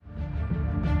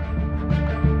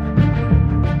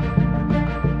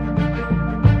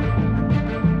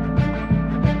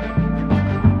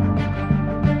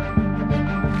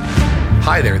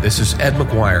Hi there, this is Ed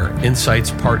McGuire,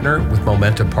 Insights Partner with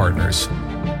Momenta Partners.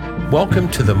 Welcome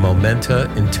to the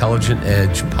Momenta Intelligent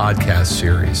Edge podcast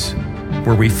series,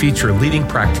 where we feature leading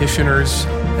practitioners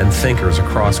and thinkers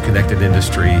across connected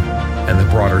industry and the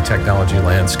broader technology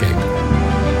landscape.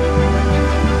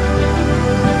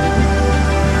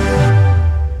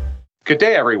 Good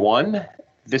day, everyone.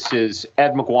 This is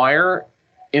Ed McGuire,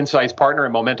 Insights Partner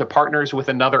and Momenta Partners, with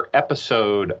another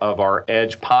episode of our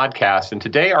Edge podcast. And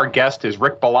today our guest is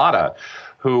Rick Bellotta,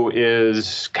 who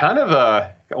is kind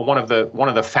of one of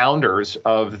the founders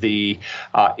of the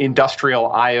industrial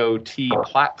IoT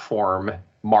platform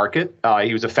market.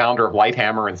 He was a founder of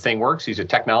Lighthammer and ThingWorx. He's a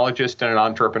technologist and an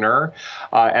entrepreneur,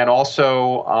 and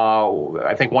also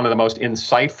I think one of the most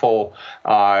insightful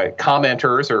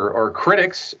commenters or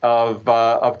critics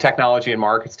of technology and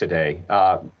markets today.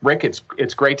 Rick,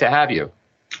 it's great to have you.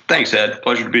 Thanks, Ed.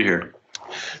 Pleasure to be here.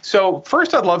 So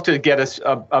first, I'd love to get us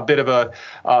a bit of a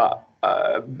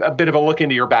look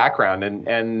into your background,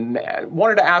 and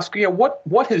wanted to ask,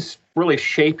 what has really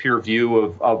shaped your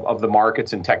view of the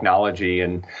markets and technology,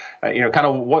 and kind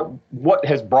of what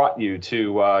has brought you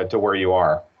to where you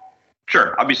are.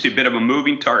 Sure. Obviously, a bit of a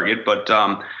moving target, but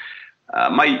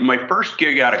my first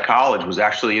gig out of college was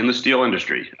actually in the steel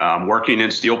industry, working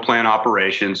in steel plant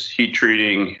operations, heat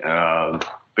treating,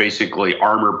 basically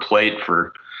armor plate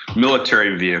for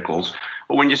military vehicles.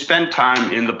 But when you spend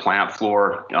time in the plant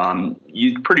floor,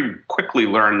 you pretty quickly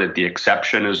learn that the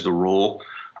exception is the rule.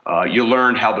 You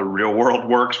learn how the real world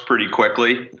works pretty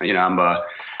quickly. I'm a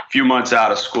few months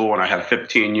out of school and I have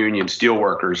 15 union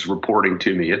steelworkers reporting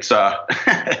to me. It's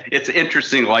it's an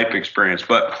interesting life experience.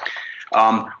 But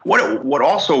what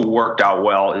also worked out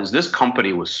well is this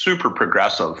company was super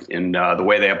progressive in the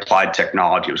way they applied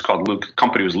technology. It was called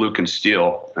company was Luken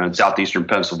Steel in southeastern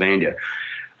Pennsylvania.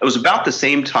 It was about the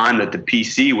same time that the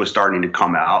PC was starting to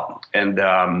come out, and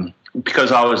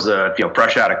because I was a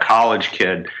fresh out of college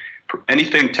kid,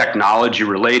 anything technology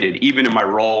related, even in my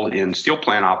role in steel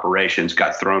plant operations,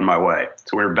 got thrown my way.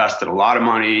 So we invested a lot of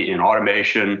money in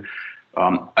automation.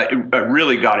 I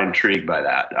really got intrigued by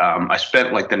that. I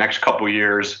spent like the next couple of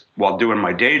years while doing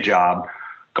my day job,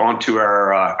 gone to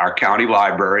our county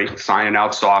library, signing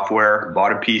out software,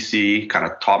 bought a PC, kind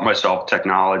of taught myself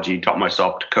technology, taught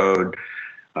myself to code.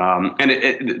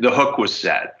 And the hook was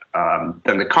set.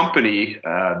 Then the company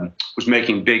was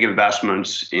making big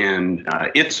investments in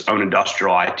its own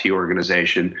industrial IT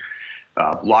organization.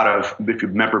 A lot of, if you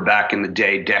remember back in the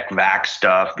day, DEC-VAC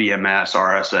stuff, VMS,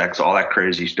 RSX, all that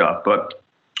crazy stuff. But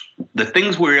the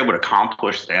things we were able to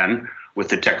accomplish then with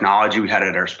the technology we had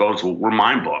at our disposal were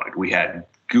mind-blowing. We had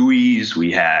GUIs,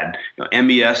 we had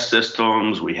MES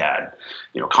systems, we had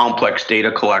complex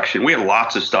data collection. We had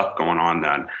lots of stuff going on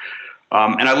then.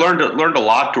 And I learned a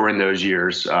lot during those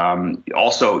years.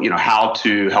 Also, how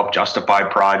to help justify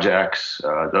projects,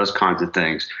 those kinds of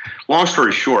things. Long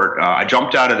story short, I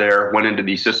jumped out of there, went into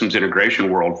the systems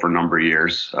integration world for a number of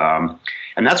years.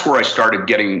 And that's where I started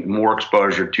getting more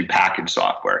exposure to packaged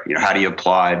software. How do you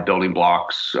apply building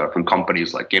blocks from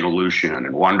companies like Involution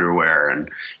and Wonderware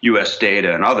and US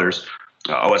Data and others,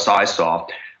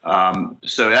 OSIsoft.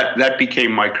 So that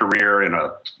became my career in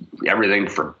everything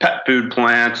from pet food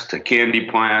plants to candy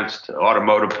plants to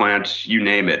automotive plants, you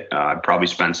name it. I probably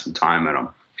spent some time in them.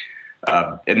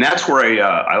 And that's where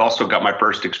I also got my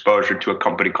first exposure to a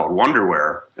company called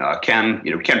Wonderware.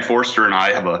 Ken Forster and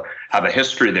I have a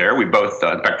history there. We both,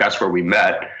 in fact, that's where we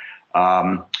met.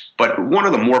 But one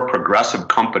of the more progressive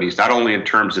companies, not only in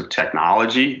terms of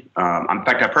technology. In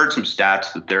fact, I've heard some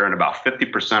stats that they're in about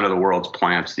 50% of the world's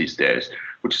plants these days,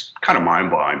 which is kind of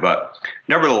mind-blowing, but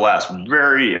nevertheless,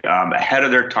 very ahead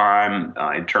of their time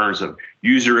in terms of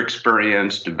user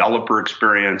experience, developer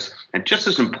experience, and just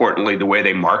as importantly, the way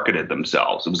they marketed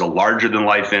themselves. It was a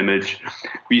larger-than-life image.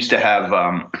 We used to have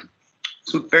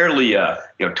some fairly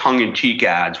tongue-in-cheek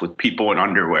ads with people in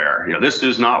underwear. This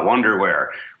is not Wonderwear.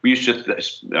 We used to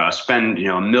spend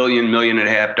 $1 million and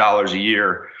a half a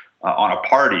year on a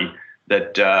party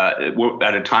that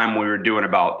at a time we were doing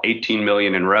about 18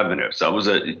 million in revenue. So it was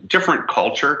a different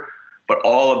culture, but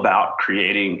all about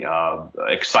creating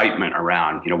excitement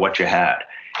around what you had.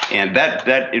 And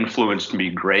that influenced me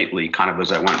greatly kind of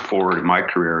as I went forward in my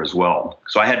career as well.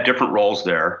 So I had different roles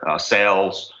there,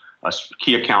 sales,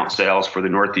 key account sales for the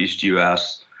Northeast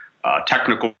US,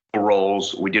 technical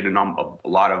roles. We did a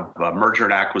lot of merger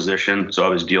and acquisition.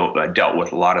 So I dealt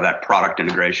with a lot of that product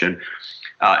integration.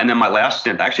 And then my last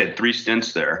stint, I actually had 3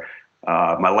 stints there.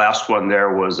 My last one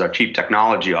there was a chief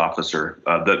technology officer.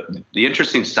 The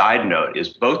interesting side note is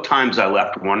both times I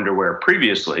left Wonderware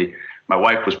previously, my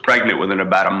wife was pregnant within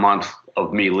about a month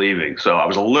of me leaving. So I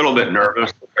was a little bit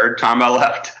nervous. third time I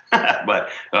left, but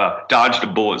dodged a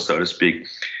bullet, so to speak.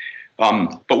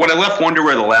 But when I left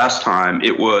Wonderware the last time,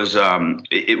 it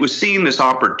was seeing this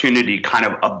opportunity kind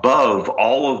of above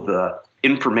all of the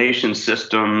information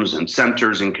systems and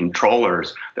sensors and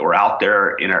controllers that were out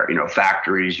there in our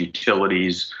factories,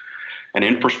 utilities, and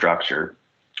infrastructure.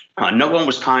 No one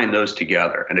was tying those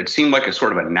together, and it seemed like a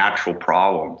sort of a natural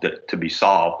problem to be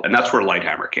solved, and that's where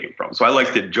Lighthammer came from. So I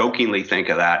like to jokingly think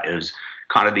of that as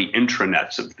kind of the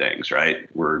intranets of things, right?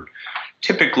 We're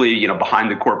typically,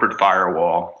 behind the corporate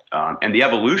firewall, and the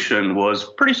evolution was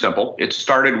pretty simple. It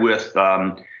started with,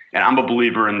 and I'm a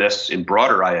believer in this in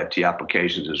broader IoT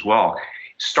applications as well.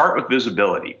 Start with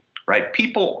visibility, right?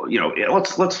 People,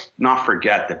 let's not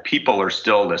forget that people are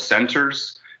still the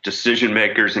sensors, decision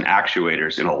makers, and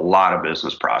actuators in a lot of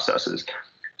business processes.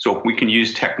 So if we can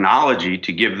use technology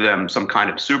to give them some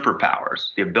kind of superpowers,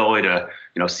 the ability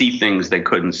to see things they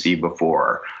couldn't see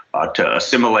before, to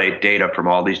assimilate data from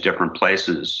all these different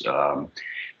places,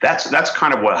 that's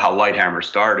kind of how Lighthammer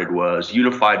started, was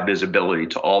unified visibility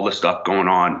to all the stuff going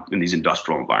on in these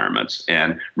industrial environments,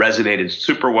 and resonated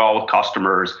super well with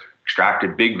customers,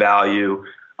 extracted big value.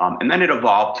 And then it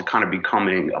evolved to kind of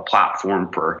becoming a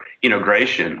platform for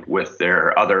integration with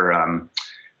their other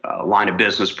line of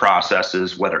business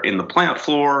processes, whether in the plant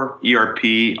floor,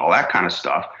 ERP, all that kind of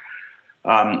stuff.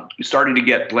 We started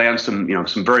to land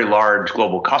some very large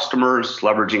global customers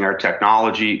leveraging our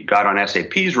technology, got on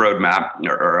SAP's roadmap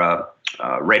or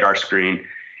radar screen.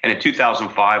 And in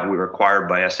 2005, we were acquired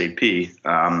by SAP.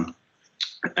 And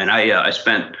I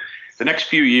spent the next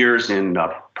few years in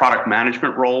product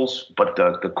management roles, but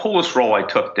the coolest role I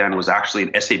took then was actually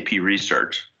in SAP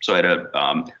research. So I had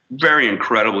a very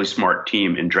incredibly smart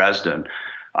team in Dresden.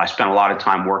 I spent a lot of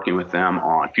time working with them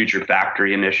on future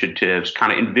factory initiatives,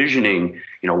 kind of envisioning,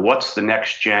 what's the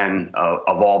next gen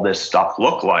of all this stuff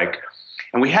look like.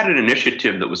 And we had an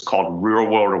initiative that was called Real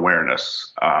World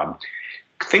Awareness.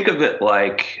 Think of it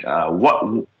like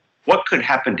what could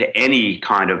happen to any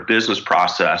kind of business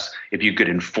process if you could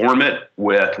inform it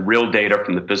with real data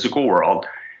from the physical world,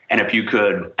 and if you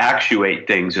could actuate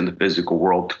things in the physical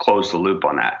world to close the loop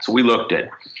on that. So we looked at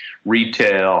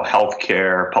retail,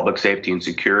 healthcare, public safety and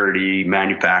security,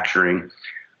 manufacturing.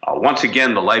 Once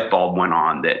again, the light bulb went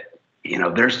on that,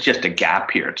 there's just a gap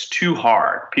here. It's too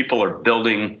hard. People are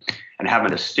building and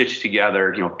having to stitch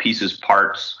together, pieces,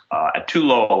 parts at too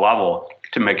low a level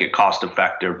to make it cost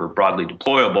effective or broadly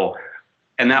deployable.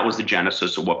 And that was the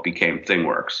genesis of what became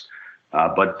ThingWorx.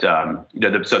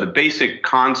 So the basic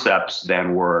concepts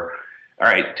then were, all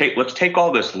right, let's take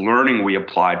all this learning we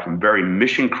applied from very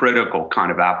mission critical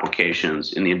kind of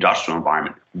applications in the industrial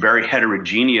environment, very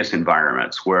heterogeneous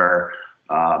environments where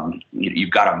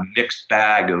you've got a mixed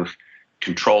bag of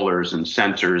controllers and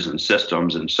sensors and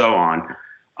systems and so on.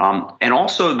 And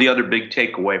also the other big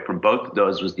takeaway from both of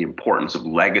those was the importance of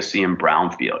legacy and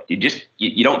brownfield.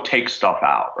 You don't take stuff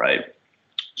out, right?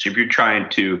 So if you're trying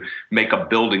to make a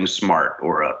building smart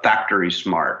or a factory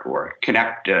smart or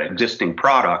connect existing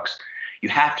products, you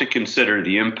have to consider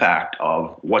the impact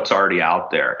of what's already out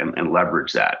there and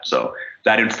leverage that. So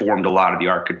that informed a lot of the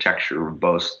architecture of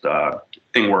both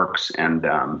ThingWorx and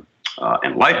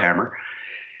Lighthammer.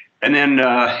 And then,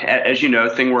 as you know,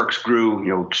 ThingWorx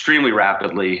grew, extremely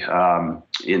rapidly from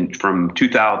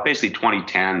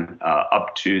 2010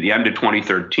 up to the end of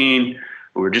 2013.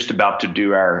 We were just about to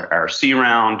do our C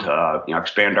round,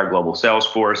 expand our global sales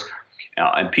force,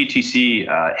 and PTC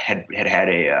had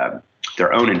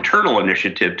their own internal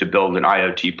initiative to build an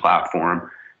IoT platform.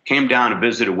 Came down and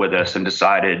visited with us and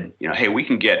decided, hey, we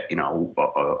can get a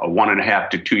 1.5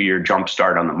 to 2 year jump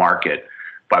start on the market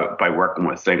by working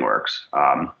with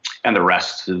ThingWorx. And the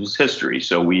rest is history.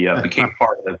 So we became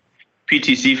part of the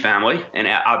PTC family, and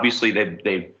obviously they've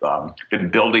been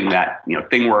building that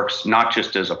ThingWorx not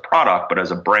just as a product but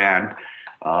as a brand.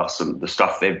 Some of the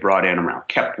stuff they've brought in around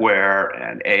Kepware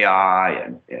and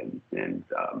AI and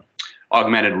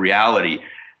augmented reality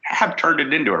have turned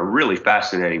it into a really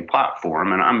fascinating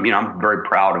platform, and I'm very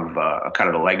proud of kind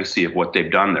of the legacy of what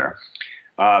they've done there.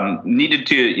 I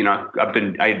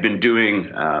had been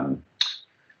doing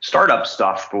startup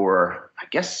stuff for, I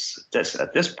guess,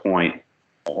 at this point,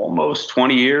 almost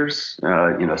 20 years,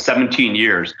 17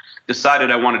 years.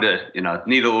 Decided I wanted to,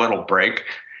 need a little break.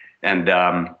 And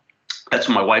that's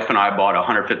when my wife and I bought a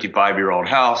 155-year-old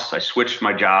house. I switched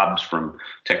my jobs from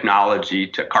technology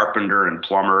to carpenter and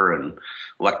plumber and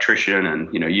electrician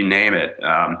and, you name it.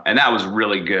 And that was a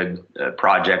really good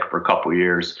project for a couple of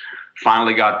years.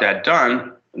 Finally got that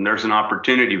done. And there's an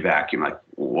opportunity vacuum. Like,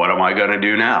 what am I going to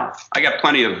do now? I got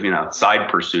plenty of, side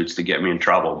pursuits to get me in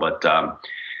trouble. But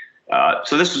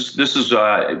So this is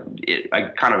I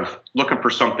kind of looking for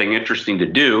something interesting to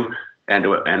do, and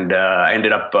I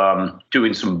ended up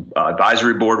doing some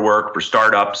advisory board work for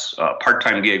startups,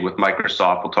 part-time gig with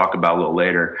Microsoft. We'll talk about a little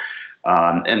later,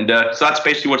 so that's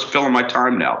basically what's filling my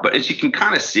time now. But as you can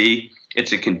kind of see,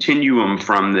 it's a continuum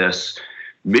from this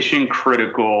mission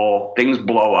critical, things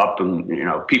blow up, and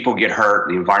people get hurt,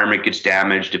 the environment gets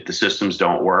damaged if the systems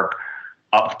don't work,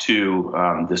 up to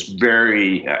this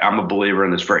I'm a believer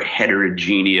in this very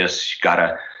heterogeneous, you got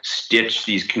to stitch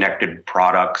these connected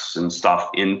products and stuff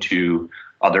into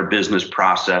other business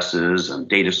processes and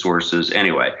data sources.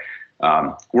 Anyway,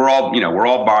 we're all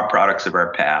byproducts of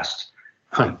our past.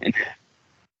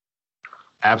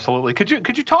 Absolutely. Could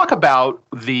you talk about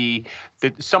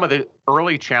some of the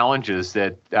early challenges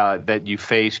that you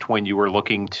faced when you were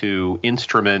looking to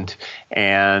instrument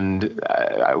and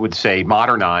I would say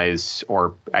modernize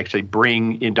or actually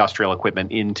bring industrial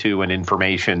equipment into an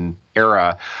information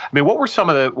era? I mean, what were some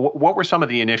of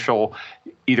the initial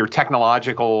either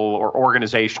technological or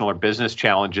organizational or business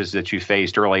challenges that you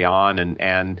faced early on,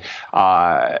 and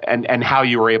how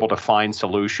you were able to find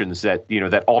solutions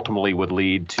that ultimately would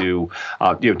lead to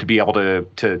to be able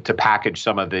to package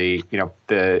some of the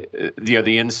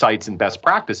insights and best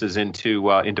practices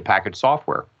into packaged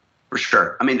software? For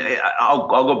sure. I mean, I'll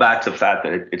go back to the fact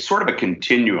that it's sort of a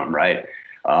continuum, right?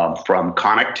 From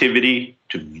connectivity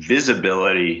to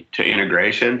visibility to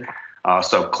integration.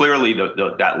 So clearly,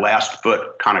 that last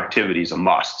foot connectivity is a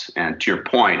must. And to your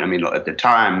point, I mean, at the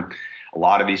time, a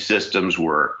lot of these systems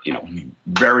were,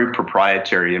 very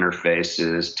proprietary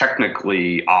interfaces,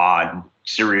 technically odd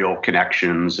serial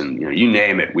connections, and you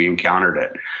name it, we encountered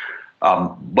it.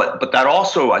 But that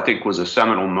also, I think, was a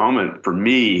seminal moment for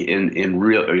me in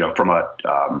real, from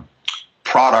a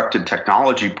product and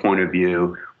technology point of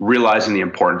view, realizing the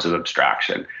importance of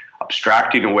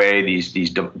abstracting away these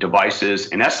devices,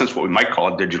 in essence, what we might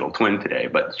call a digital twin today,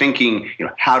 but thinking,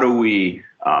 how do we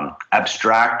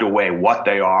abstract away what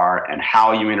they are and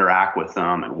how you interact with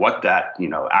them and what that,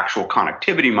 actual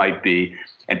connectivity might be,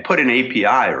 and put an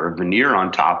API or a veneer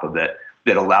on top of it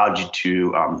that allowed you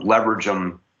to leverage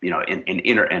them,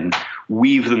 and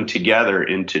weave them together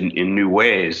in new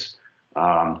ways.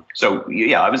 So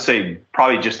I would say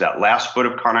probably just that last foot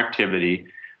of connectivity.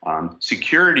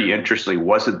 Security, interestingly,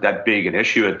 wasn't that big an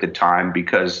issue at the time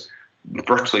because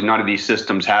virtually none of these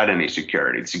systems had any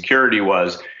security. Security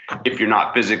was, if you're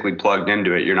not physically plugged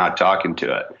into it, you're not talking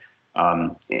to it.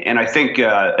 And I think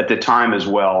at the time as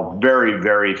well, very,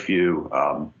 very few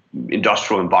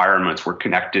industrial environments were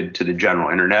connected to the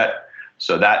general internet.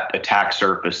 So that attack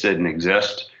surface didn't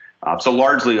exist. So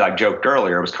largely, like I joked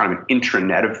earlier, it was kind of an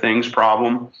intranet of things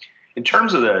problem. In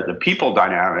terms of the people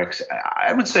dynamics,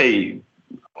 I would say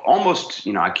almost,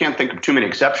 I can't think of too many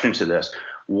exceptions to this.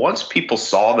 Once people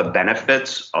saw the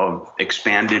benefits of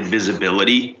expanded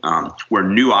visibility, where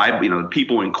the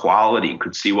people in quality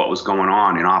could see what was going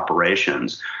on in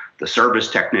operations, the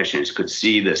service technicians could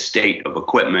see the state of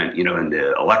equipment, in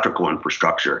the electrical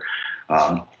infrastructure.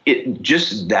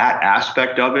 Just that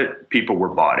aspect of it, people were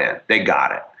bought in. They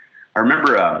got it. I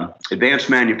remember Advanced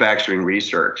Manufacturing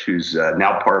Research, who's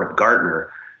now part of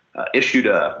Gartner, issued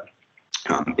a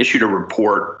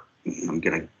report. I'm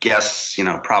going to guess,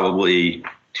 probably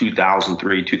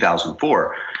 2003,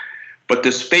 2004. But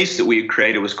the space that we had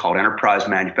created was called Enterprise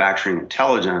Manufacturing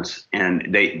Intelligence. And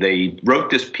they wrote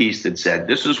this piece that said,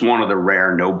 this is one of the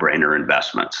rare no-brainer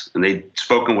investments. And they'd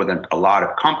spoken with a lot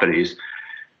of companies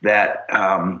that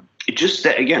just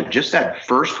that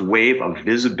first wave of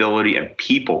visibility and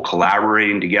people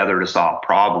collaborating together to solve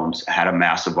problems had a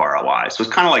massive ROI. So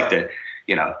it's kind of like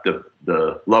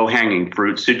the low-hanging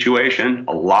fruit situation,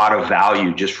 a lot of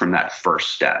value just from that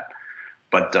first step.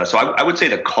 But so I would say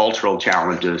the cultural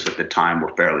challenges at the time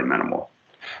were fairly minimal.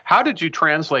 How did you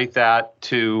translate that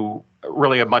to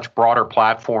really a much broader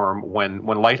platform when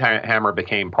Lighthammer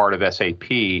became part of SAP?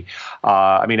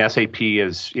 SAP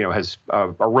has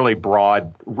a really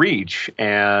broad reach,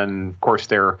 and of course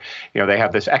they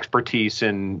have this expertise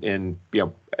in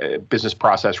business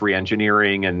process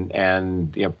reengineering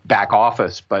and back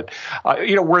office. But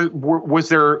was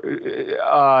there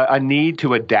a need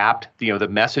to adapt the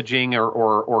messaging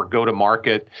or go to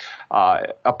market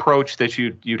approach that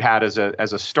you'd had as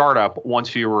a startup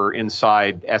once you were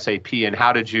inside SAP, and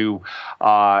how did you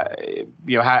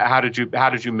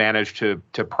manage to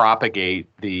propagate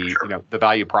the the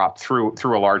value prop through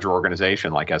a larger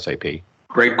organization like SAP?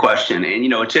 Great question. And,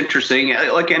 it's interesting,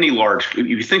 like any if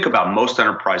you think about most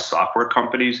enterprise software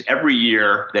companies, every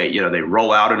year they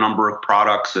roll out a number of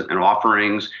products and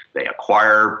offerings, they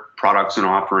acquire products and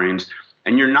offerings.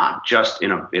 And you're not just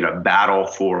in a battle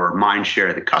for mind share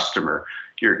of the customer.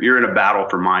 You're in a battle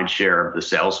for mind share of the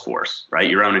sales force, right?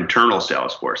 Your own internal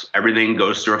sales force. Everything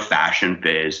goes through a fashion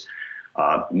phase.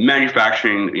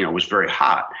 Manufacturing, was very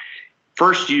hot.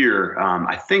 First year,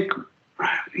 I think,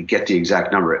 I get the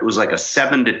exact number. It was like a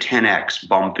 7 to 10x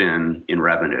bump in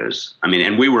revenues. I mean,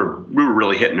 and we were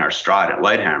really hitting our stride at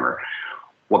Lighthammer.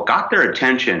 What got their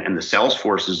attention and the sales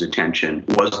force's attention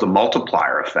was the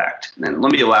multiplier effect. And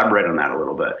let me elaborate on that a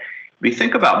little bit. If you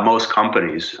think about most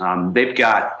companies, they've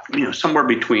got somewhere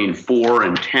between 4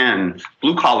 and 10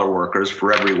 blue collar workers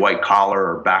for every white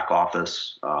collar or back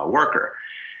office worker.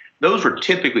 Those were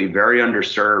typically very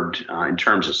underserved in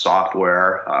terms of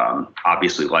software,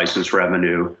 obviously license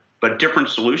revenue, but different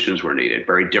solutions were needed,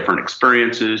 very different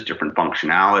experiences, different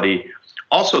functionality.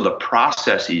 Also, the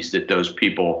processes that those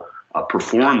people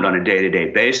performed on a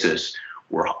day-to-day basis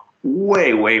were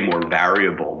way more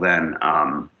variable than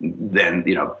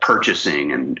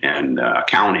purchasing and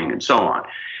accounting and so on.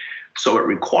 So it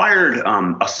required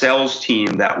a sales team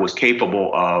that was capable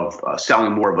of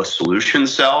selling more of a solution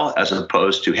sell as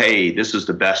opposed to, hey, this is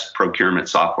the best procurement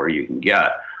software you can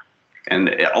get. And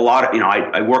a lot of,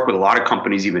 I work with a lot of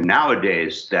companies even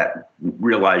nowadays that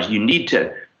realize you need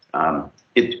to,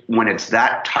 when it's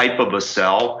that type of a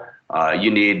sell, you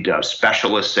need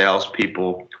specialist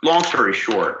salespeople. Long story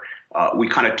short, we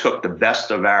kind of took the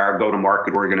best of our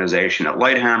go-to-market organization at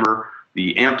Lighthammer,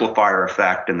 the amplifier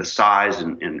effect and the size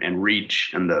and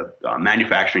reach and the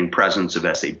manufacturing presence of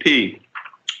SAP,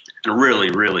 and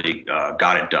really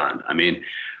got it done. I mean,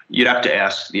 you'd have to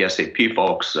ask the SAP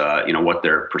folks, what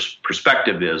their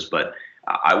perspective is, but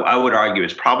I would argue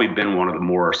it's probably been one of the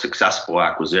more successful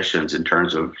acquisitions in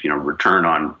terms of return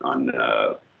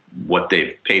on what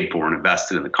they've paid for and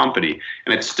invested in the company,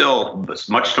 and it's still,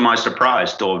 much to my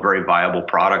surprise, still a very viable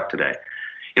product today.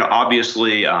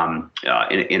 Obviously,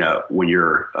 when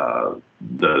you're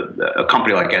a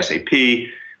company like SAP,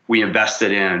 we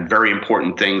invested in very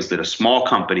important things that a small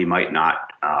company might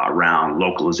not, around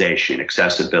localization,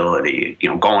 accessibility,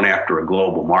 going after a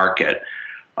global market.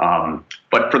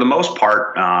 But for the most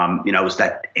part, it was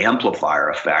that amplifier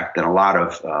effect and a lot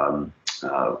of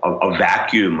a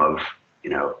vacuum of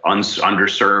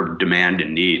underserved demand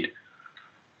and need.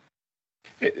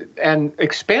 And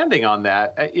expanding on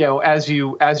that, as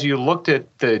you looked at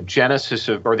the genesis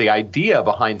of, or the idea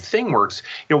behind ThingWorx,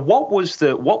 what was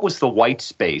the white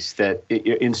space that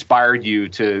inspired you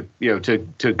to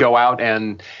go out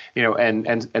and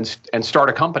start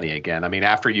a company again? I mean,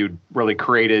 after you really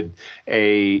created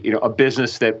a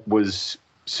business that was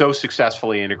so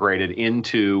successfully integrated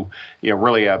into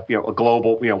really a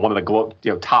global one of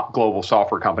the top global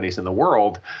software companies in the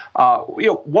world.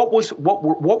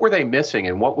 What were they missing,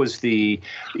 and what was the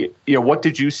what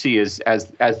did you see as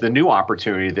the new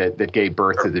opportunity that gave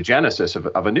birth to the genesis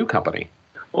of a new company?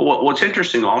 Well, what's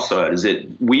interesting also is that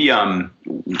we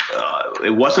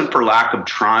it wasn't for lack of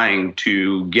trying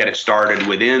to get it started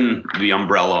within the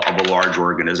umbrella of a large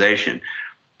organization,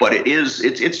 but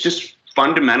it's just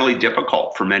fundamentally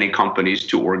difficult for many companies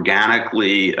to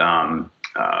organically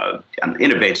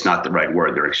innovate's not the right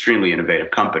word. They're an extremely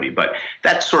innovative company, but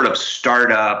that sort of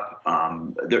startup,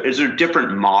 there is a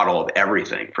different model of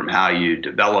everything from how you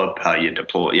develop, how you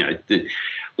deploy.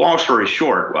 Long story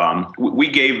short, we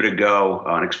gave it a go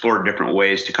and explored different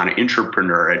ways to kind of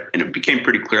entrepreneur it, and it became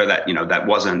pretty clear that that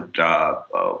wasn't a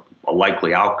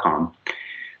likely outcome.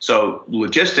 So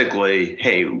logistically,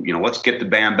 hey, let's get the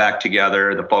band back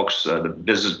together. The folks,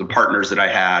 the partners that I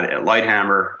had at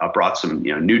Lighthammer, brought some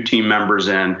new team members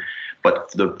in, but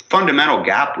the fundamental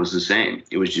gap was the same.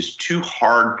 It was just too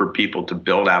hard for people to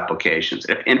build applications.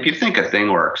 And if you think of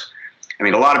ThingWorx, I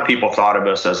mean, a lot of people thought of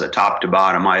us as a top to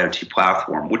bottom IoT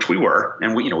platform, which we were,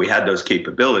 and we had those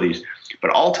capabilities.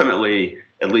 But ultimately,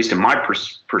 at least in my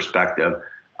perspective,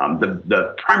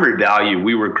 the primary value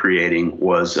we were creating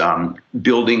was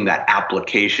building that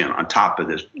application on top of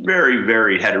this very,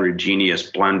 very heterogeneous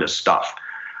blend of stuff,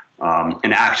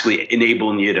 and actually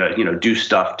enabling you to do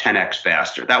stuff 10x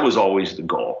faster. That was always the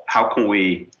goal. How can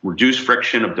we reduce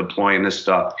friction of deploying this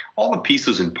stuff? All the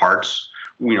pieces and parts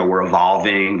were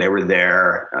evolving. They were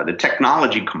there. The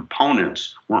technology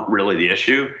components weren't really the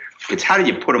issue. It's how do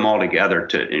you put them all together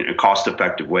in a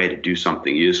cost-effective way to do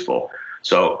something useful.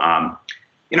 So.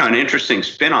 An interesting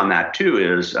spin on that too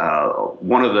is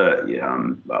one of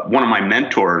my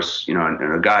mentors,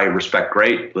 and a guy I respect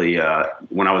greatly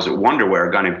when I was at Wonderware,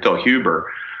 a guy named Phil Huber,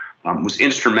 was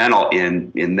instrumental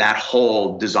in that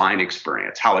whole design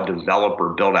experience, how a developer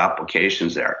built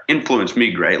applications there. Influenced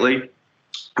me greatly.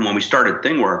 And when we started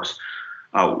ThingWorx,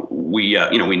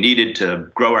 we needed to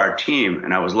grow our team,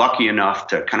 and I was lucky enough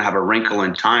to kind of have a wrinkle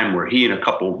in time where he and a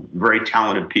couple very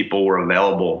talented people were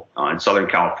available in Southern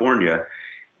California,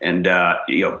 and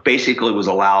basically was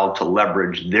allowed to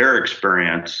leverage their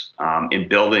experience in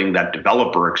building that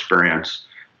developer experience.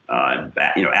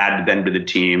 Add them to the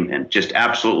team, and just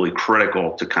absolutely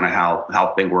critical to kind of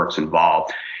how ThingWorx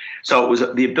involved. So it was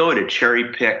the ability to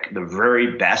cherry pick the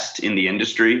very best in the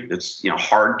industry. It's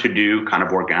hard to do kind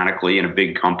of organically in a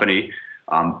big company,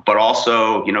 but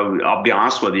also I'll be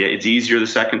honest with you, it's easier the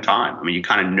second time. I mean, you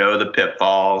kind of know the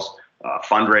pitfalls.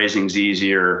 Fundraising's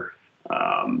easier.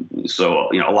 So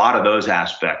a lot of those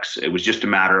aspects. It was just a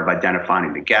matter of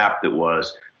identifying the gap that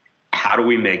was, how do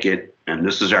we make it? And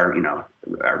this is our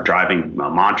driving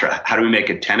mantra. How do we make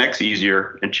it 10x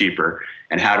easier and cheaper?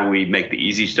 And how do we make the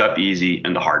easy stuff easy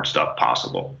and the hard stuff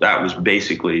possible? That was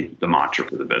basically the mantra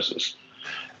for the business.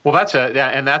 Well, that's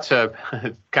a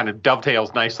kind of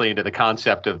dovetails nicely into the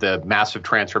concept of the massive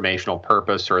transformational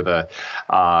purpose, or the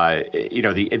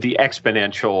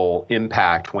exponential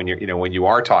impact when you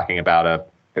are talking about a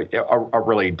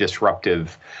really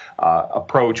disruptive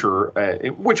approach, or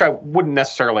which I wouldn't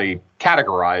necessarily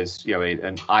categorize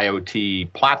an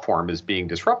IoT platform as being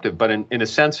disruptive, but in a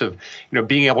sense of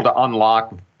being able to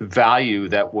unlock value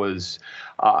that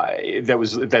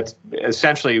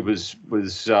essentially was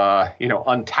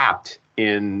untapped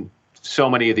in so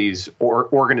many of these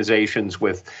organizations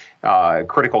with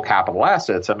critical capital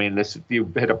assets. I mean,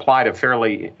 you had applied a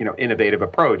fairly innovative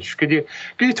approach. Could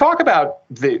you talk about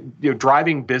the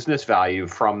driving business value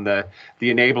from the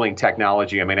enabling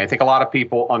technology? I mean, I think a lot of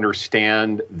people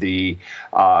understand the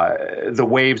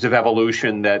waves of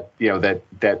evolution that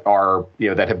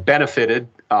have benefited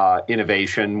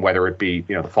innovation, whether it be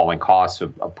the falling costs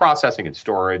of processing and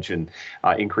storage, and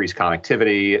increased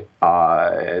connectivity,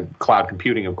 cloud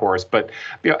computing, of course. But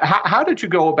how did you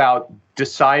go about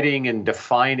deciding on and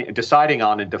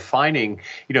defining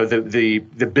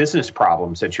the business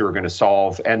problems that you were going to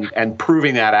solve, and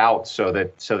proving that out so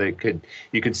that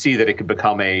you could see that it could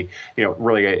become a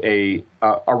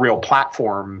real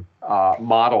platform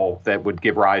model that would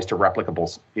give rise to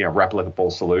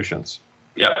replicable solutions?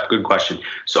 Yeah, good question.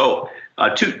 So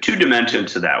two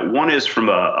dimensions to that. One is from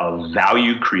a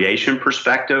value creation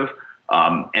perspective,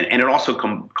 and it also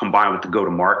combined with the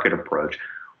go-to-market approach,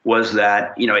 was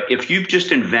that if you've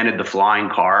just invented the flying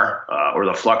car or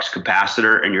the flux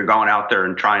capacitor and you're going out there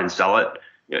and try and sell it,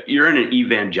 you're in an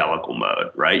evangelical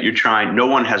mode, right? No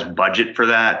one has budget for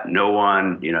that. No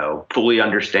one fully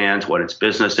understands what its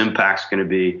business impact's going to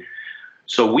be.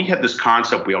 So we have this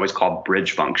concept we always call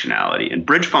bridge functionality. And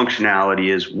bridge functionality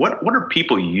is what are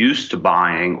people used to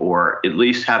buying, or at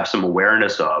least have some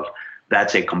awareness of,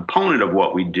 that's a component of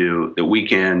what we do that we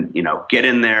can, get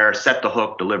in there, set the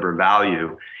hook, deliver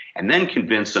value, and then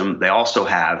convince them they also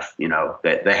have,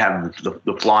 that they have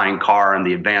the flying car and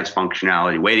the advanced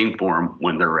functionality waiting for them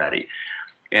when they're ready.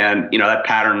 And, that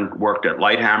pattern worked at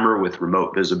Lighthammer with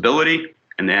remote visibility.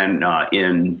 And then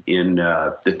in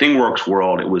the ThingWorx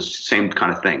world, it was the same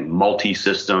kind of thing,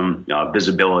 multi-system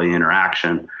visibility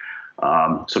interaction.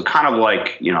 So kind of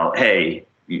like, hey,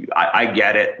 I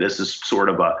get it. This is sort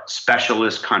of a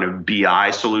specialist kind of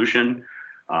BI solution.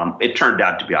 It turned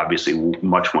out to be obviously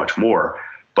much, much more.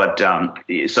 But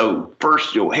so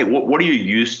first, hey, what are you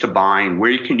used to buying?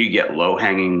 Where can you get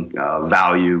low-hanging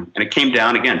value? And it came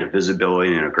down again to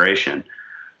visibility and integration.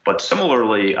 But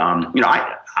similarly, I'm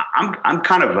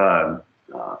kind of a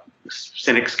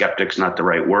cynic, skeptic's not the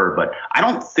right word, but I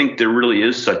don't think there really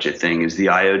is such a thing as the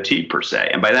IoT per se.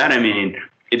 And by that I mean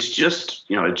it's just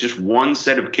one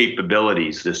set of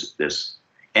capabilities, this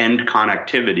end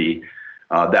connectivity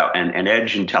and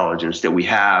edge intelligence that we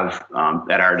have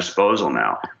at our disposal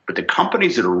now. But the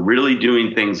companies that are really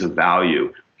doing things of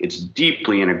value, it's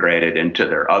deeply integrated into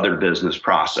their other business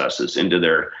processes, into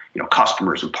their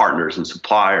customers and partners and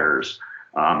suppliers.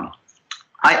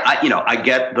 I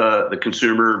get the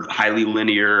consumer highly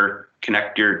linear,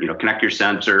 connect your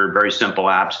sensor, very simple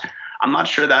apps. I'm not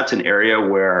sure that's an area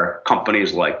where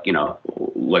companies like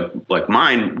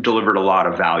mine delivered a lot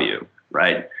of value,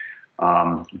 right?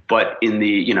 But in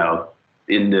the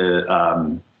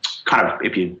kind of,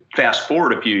 if you fast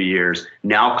forward a few years,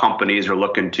 now companies are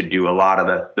looking to do a lot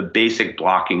of the basic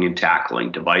blocking and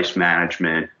tackling, device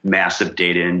management, massive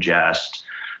data ingest,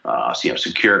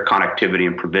 secure connectivity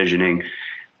and provisioning.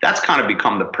 That's kind of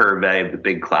become the purvey of the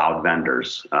big cloud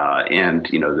vendors, and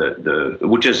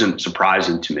which isn't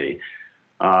surprising to me.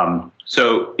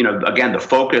 So again, the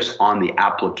focus on the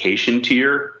application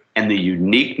tier and the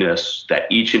uniqueness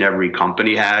that each and every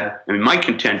company had. I mean, my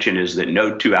contention is that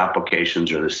no two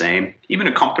applications are the same. Even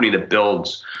a company that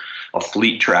builds a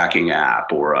fleet tracking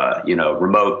app or a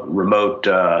remote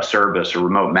service or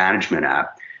remote management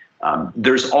app.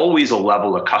 There's always a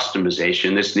level of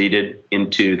customization that's needed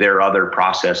into their other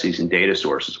processes and data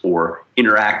sources or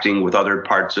interacting with other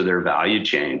parts of their value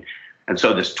chain. And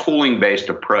so this tooling-based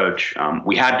approach,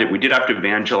 we did have to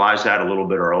evangelize that a little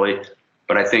bit early.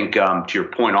 But I think to your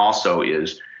point also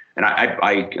is, and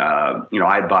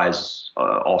I advise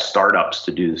all startups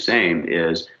to do the same,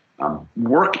 is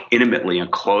work intimately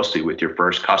and closely with your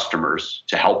first customers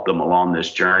to help them along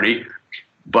this journey.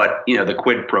 But the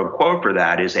quid pro quo for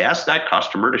that is ask that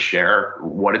customer to share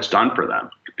what it's done for them.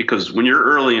 Because when you're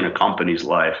early in a company's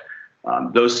life,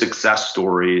 those success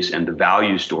stories and the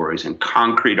value stories and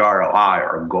concrete ROI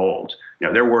are gold.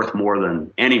 They're worth more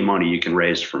than any money you can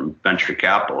raise from venture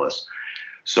capitalists.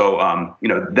 So,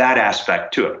 that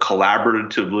aspect to it,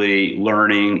 collaboratively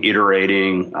learning,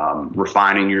 iterating,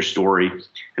 refining your story.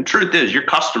 And truth is, your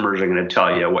customers are going to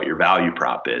tell you what your value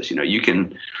prop is. You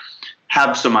can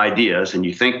have some ideas and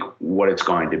you think what it's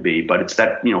going to be, but it's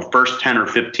that, first 10 or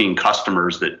 15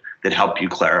 customers that help you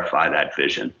clarify that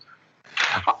vision.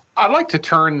 I'd like to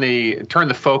turn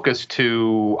the focus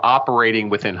to operating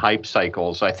within hype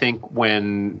cycles. I think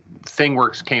when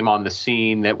ThingWorx came on the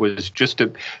scene, that was just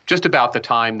about the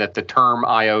time that the term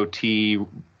IoT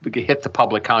hit the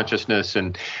public consciousness,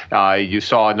 and you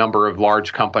saw a number of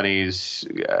large companies,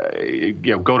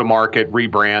 go to market,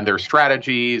 rebrand their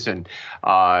strategies, and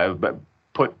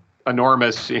put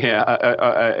enormous.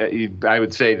 I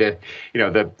would say that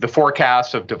the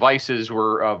forecasts of devices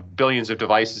were of billions of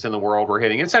devices in the world were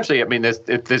hitting. Essentially, I mean,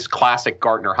 this classic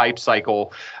Gartner hype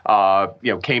cycle,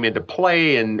 came into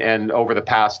play, and over the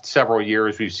past several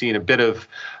years, we've seen a bit of,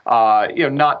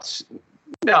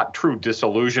 not true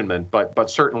disillusionment, but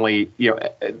certainly,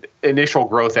 initial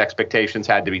growth expectations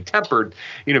had to be tempered,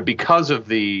 because of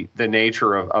the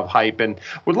nature of hype. And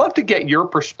would love to get your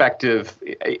perspective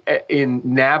in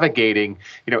navigating,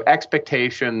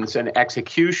 expectations and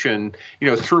execution,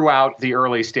 throughout the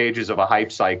early stages of a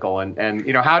hype cycle. And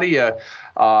how do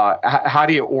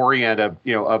you orient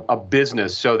a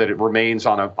business so that it remains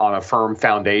on a firm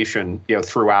foundation,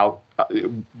 throughout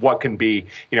what can be,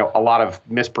 a lot of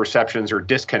misperceptions or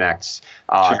disconnects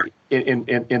Sure.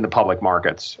 in the public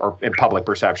markets or in public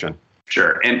perception.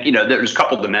 Sure. And, there's a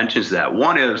couple dimensions to that.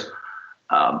 One is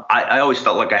I always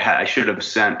felt like I should have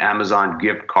sent Amazon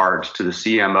gift cards to the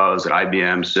CMOs at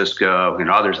IBM, Cisco, and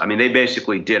others. I mean, they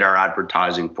basically did our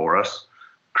advertising for us,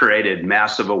 created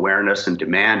massive awareness and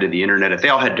demand of the internet. They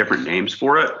all had different names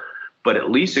for it, but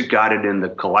at least it got it in the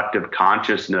collective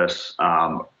consciousness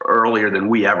earlier than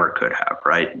we ever could have,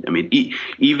 right? I mean,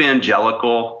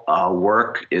 evangelical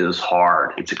work is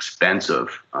hard. It's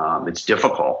expensive. It's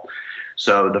difficult.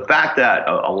 So the fact that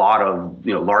a lot of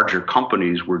larger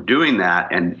companies were doing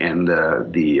that, and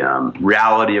the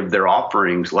reality of their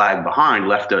offerings lagged behind,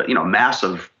 left a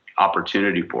massive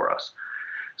opportunity for us.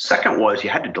 Second was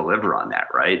you had to deliver on that,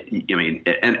 right? I mean,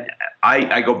 and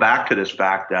I go back to this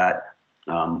fact that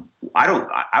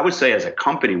I would say as a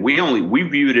company, we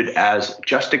viewed it as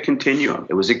just a continuum.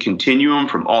 It was a continuum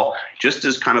from just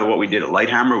as kind of what we did at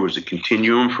Lighthammer was a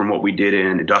continuum from what we did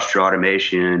in industrial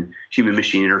automation, human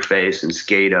machine interface, and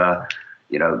SCADA.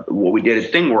 What we did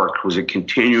at ThingWorx was a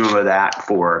continuum of that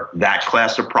for that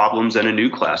class of problems and a new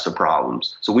class of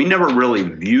problems. So we never really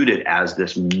viewed it as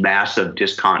this massive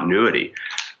discontinuity.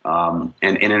 And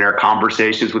in our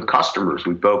conversations with customers,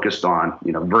 we focused on,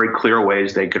 very clear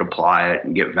ways they could apply it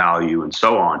and get value and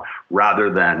so on,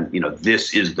 rather than,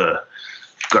 this is gonna,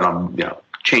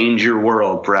 change your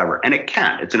world forever. And it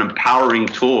can. It's an empowering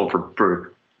tool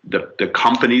for the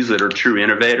companies that are true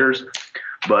innovators.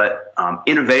 But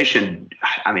innovation,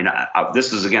 I mean,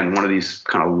 this is, again, one of these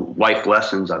kind of life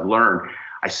lessons I've learned.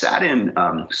 I sat in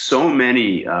so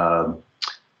many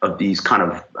of these kind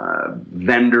of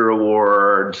vendor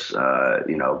awards,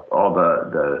 all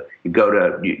the you go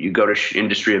to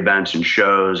industry events and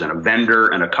shows, and a vendor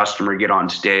and a customer get on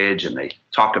stage and they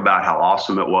talk about how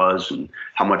awesome it was and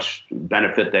how much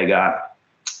benefit they got.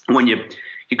 When you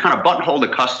kind of buttonhole the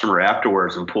customer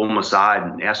afterwards and pull them aside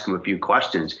and ask them a few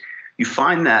questions, you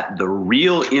find that the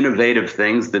real innovative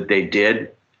things that they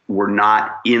did were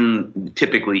not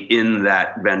typically in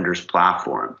that vendor's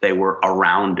platform. They were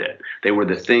around it. They were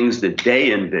the things that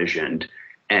they envisioned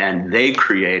and they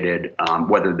created,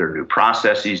 whether they're new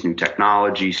processes, new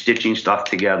technology, stitching stuff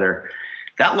together.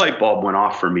 That light bulb went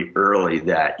off for me early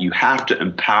that you have to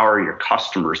empower your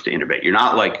customers to innovate. You're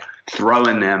not like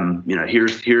throwing them,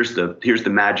 here's the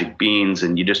magic beans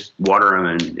and you just water them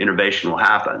and innovation will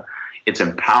happen. It's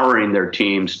empowering their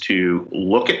teams to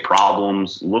look at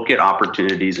problems, look at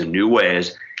opportunities in new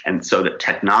ways, And so the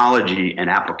technology and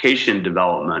application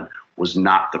development was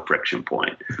not the friction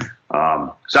point.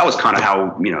 So that was kind of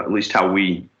how, at least how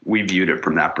we viewed it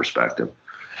from that perspective.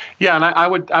 Yeah, and I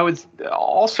would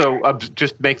also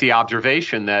just make the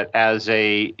observation that as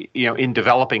in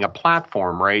developing a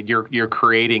platform, right, you're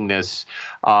creating this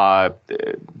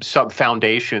sub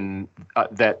foundation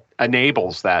that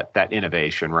enables that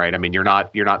innovation, right? I mean, you're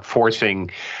not forcing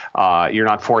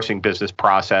business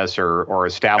process or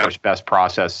established best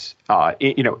process,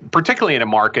 particularly in a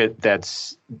market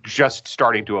that's just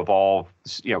starting to evolve,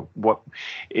 what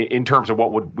in terms of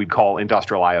what we'd call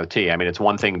industrial IoT. I mean, it's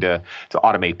one thing to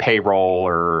automate payroll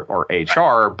or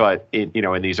HR, but in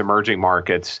these emerging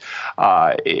markets,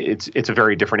 it's a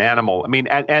very different animal. I mean,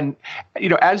 and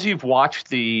as you've watched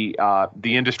the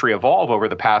industry evolve over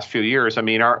the past few years, I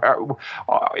mean,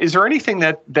 is there anything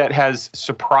that has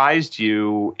surprised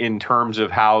you in terms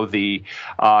of how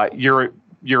your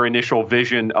initial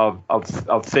vision of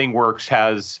ThingWorx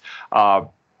has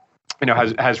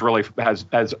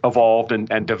evolved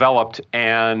and developed,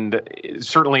 and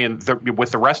certainly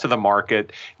with the rest of the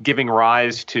market giving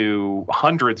rise to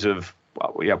hundreds of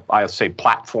I'll say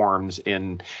platforms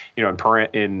in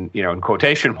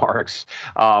quotation marks,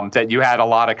 that you had a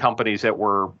lot of companies that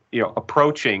were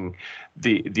approaching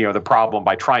the problem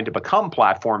by trying to become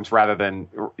platforms rather than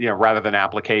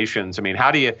applications. I mean,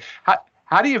 how do you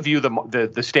view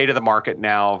the state of the market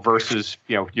now versus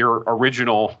your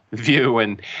original view,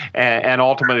 and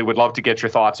ultimately would love to get your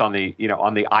thoughts on the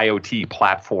IoT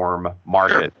platform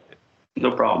market. Sure.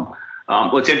 No problem.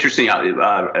 Well, it's interesting,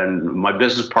 and my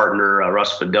business partner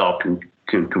Russ Fidel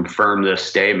can confirm this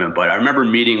statement. But I remember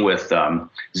meeting with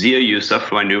Zia Youssef,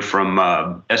 who I knew from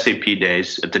SAP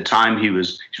days. At the time,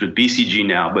 he's with BCG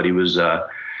now, but he was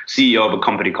CEO of a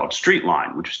company called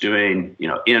Streetline, which was doing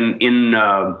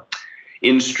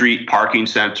in-street parking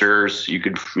sensors. You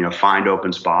could find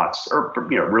open spots, or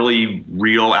really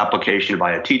real application of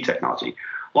IoT technology.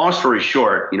 Long story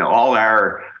short, all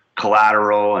our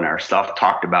collateral and our stuff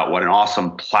talked about what an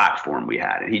awesome platform we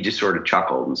had, and he just sort of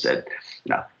chuckled and said,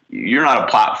 you're not a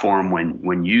platform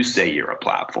when you say you're a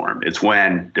platform. It's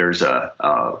when there's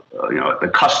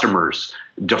the customers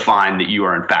define that you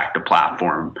are in fact a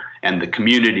platform, and the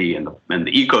community and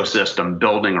the ecosystem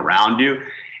building around you.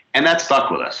 And that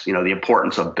stuck with us, the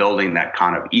importance of building that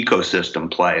kind of ecosystem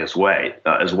play as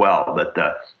well, that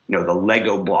the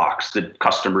Lego blocks that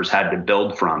customers had to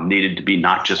build from needed to be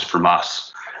not just from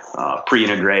us,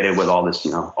 pre-integrated with all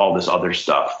this other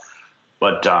stuff.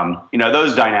 But,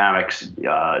 those dynamics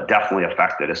definitely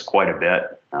affected us quite a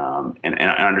bit, and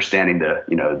understanding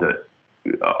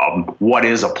what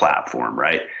is a platform,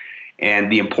 right?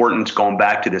 And the importance, going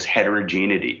back to this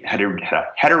heterogeneity,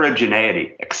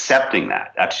 accepting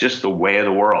that's just the way of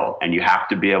the world, and you have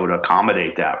to be able to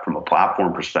accommodate that from a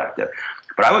platform perspective.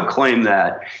 But I would claim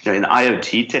that in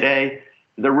IoT today,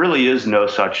 there really is no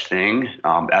such thing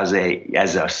as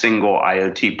a single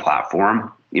IoT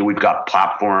platform. We've got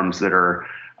platforms that are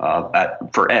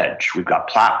for edge. We've got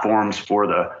platforms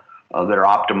that are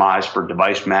optimized for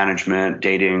device management,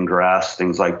 data ingress,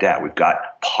 things like that. We've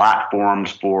got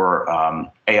platforms for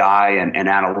AI and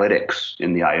analytics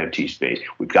in the IoT space.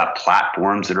 We've got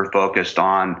platforms that are focused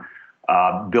on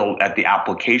build at the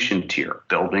application tier,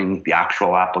 building the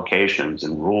actual applications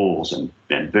and rules and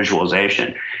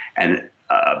visualization. And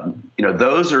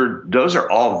those are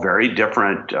all very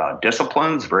different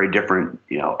disciplines, very different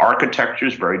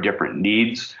architectures, very different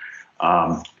needs.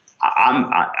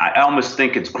 I almost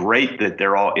think it's great that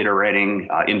they're all iterating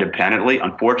independently.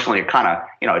 Unfortunately,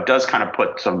 it does kind of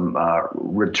put some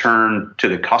return to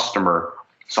the customer,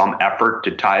 some effort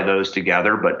to tie those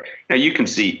together. But you can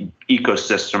see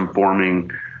ecosystem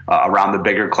forming around the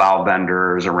bigger cloud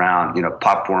vendors, around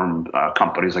platform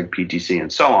companies like PTC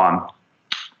and so on.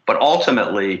 But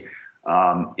ultimately,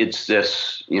 it's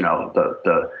this,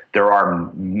 there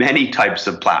are many types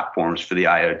of platforms for the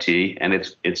IoT, and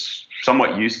it's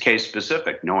somewhat use case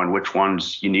specific, knowing which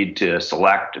ones you need to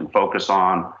select and focus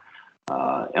on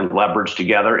and leverage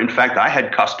together. In fact, I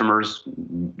had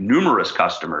numerous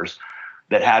customers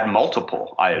that had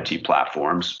multiple IoT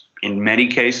platforms, in many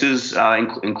cases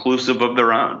inclusive of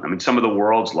their own. I mean, some of the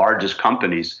world's largest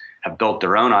companies have built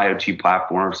their own IoT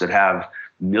platforms that have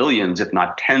millions, if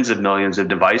not tens of millions of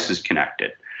devices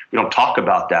connected. We don't talk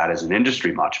about that as an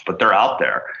industry much, but they're out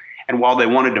there. And while they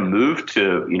wanted to move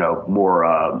to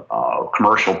more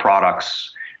commercial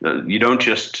products, you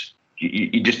just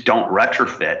don't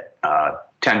retrofit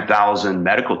 10,000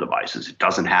 medical devices. It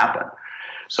doesn't happen.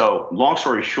 So long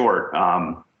story short,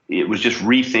 it was just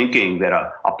rethinking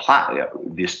that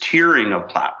this tiering of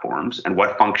platforms and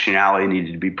what functionality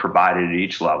needed to be provided at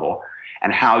each level,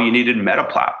 and how you needed meta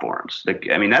platforms.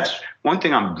 I mean, that's one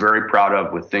thing I'm very proud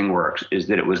of with ThingWorx, is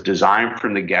that it was designed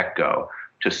from the get-go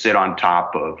to sit on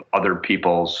top of other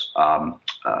people's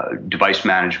device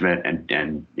management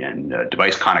and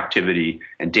device connectivity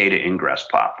and data ingress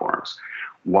platforms.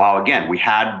 While, again, we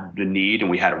had the need and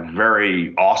we had a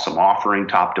very awesome offering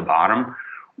top to bottom,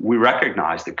 we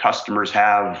recognize that customers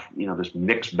have, this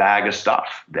mixed bag of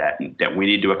stuff that we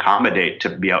need to accommodate to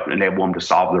be able to enable them to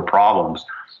solve their problems.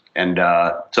 And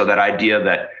so that idea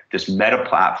that this meta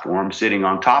platform sitting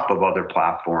on top of other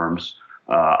platforms,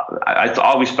 I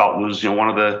always felt was one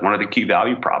of the key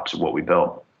value props of what we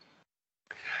built.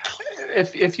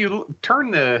 If you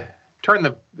turn the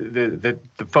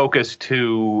focus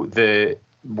to the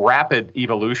rapid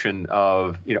evolution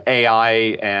of AI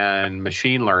and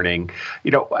machine learning,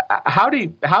 how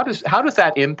does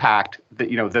that impact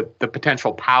the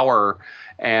potential power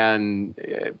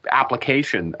and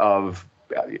application of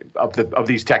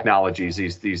these technologies,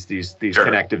 these Sure.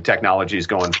 connective technologies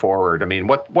going forward? I mean,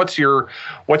 what's your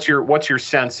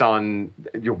sense on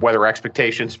whether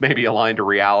expectations may be aligned to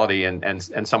reality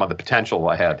and some of the potential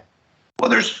ahead? Well,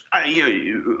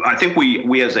 I think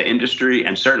we as an industry,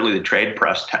 and certainly the trade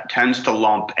press, tends to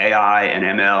lump AI and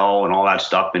ML and all that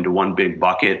stuff into one big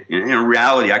bucket. In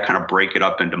reality, I kind of break it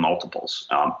up into multiples.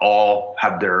 All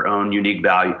have their own unique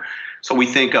value. So we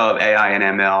think of AI and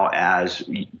ML as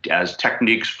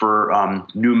techniques for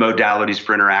new modalities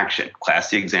for interaction.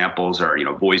 Classic examples are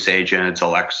voice agents,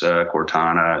 Alexa,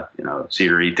 Cortana,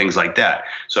 Siri, things like that.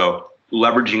 So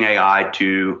leveraging AI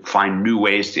to find new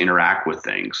ways to interact with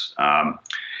things.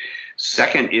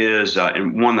 Second is,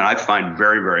 and one that I find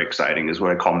very, very exciting, is what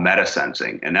I call meta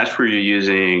sensing. And that's where you're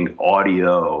using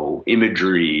audio,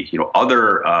 imagery,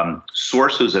 other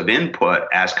sources of input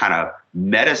as kind of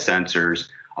meta sensors,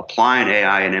 applying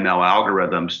AI and ML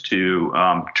algorithms to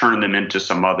turn them into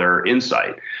some other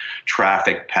insight.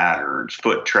 Traffic patterns,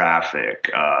 foot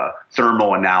traffic,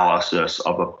 thermal analysis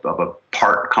of a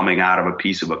part coming out of a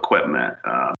piece of equipment,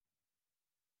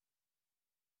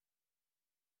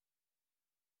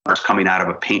 coming out of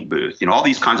a paint booth, all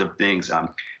these kinds of things.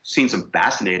 Seen some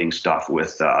fascinating stuff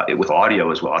with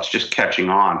audio as well. It's just catching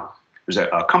on. There's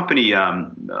a company,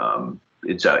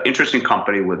 it's an interesting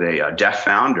company with a deaf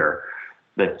founder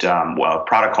that, a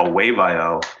product called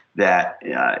Wave.io, that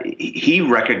he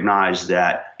recognized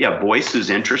that, voice is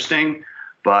interesting,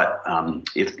 but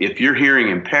if you're hearing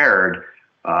impaired,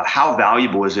 how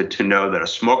valuable is it to know that a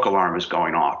smoke alarm is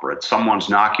going off, or that someone's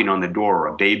knocking on the door, or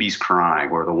a baby's crying,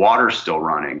 or the water's still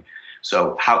running?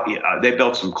 So they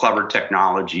built some clever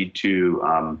technology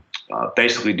to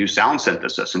basically do sound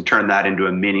synthesis and turn that into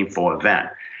a meaningful event.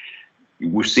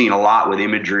 We've seen a lot with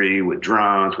imagery, with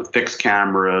drones, with fixed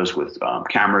cameras, with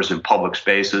cameras in public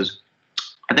spaces.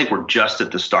 I think we're just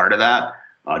at the start of that.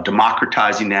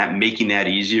 Democratizing that, making that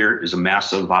easier is a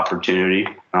massive opportunity.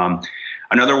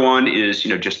 Another one is,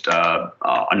 just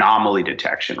anomaly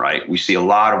detection, right? We see a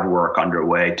lot of work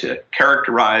underway to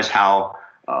characterize how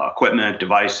equipment,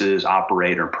 devices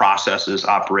operate, or processes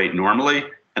operate normally,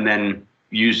 and then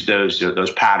use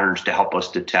those patterns to help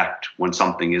us detect when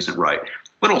something isn't right.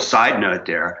 Little side note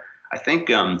there, I think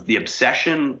the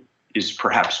obsession is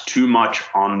perhaps too much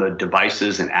on the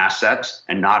devices and assets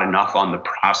and not enough on the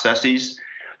processes.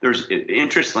 There's,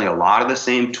 interestingly, a lot of the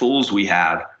same tools we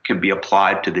have can be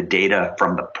applied to the data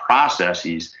from the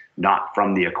processes, not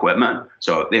from the equipment.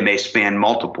 So they may span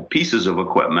multiple pieces of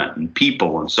equipment and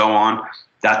people and so on.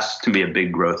 That's, to me, a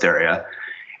big growth area.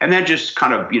 And then just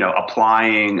kind of,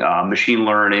 applying machine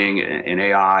learning and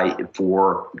AI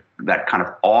for that kind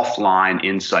of offline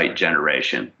insight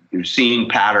generation. You're seeing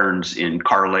patterns in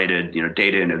correlated,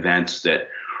 data and events that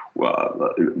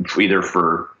either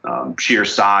for sheer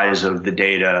size of the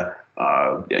data,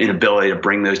 inability to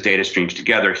bring those data streams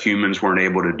together, humans weren't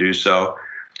able to do so.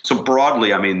 So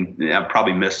broadly, I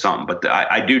probably missed something, but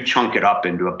I do chunk it up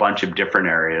into a bunch of different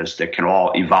areas that can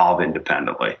all evolve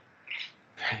independently.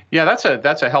 Yeah, that's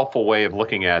a helpful way of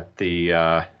looking at this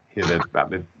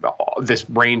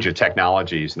range of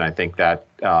technologies, and I think that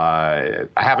I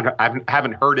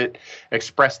haven't heard it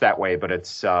expressed that way, but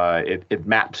it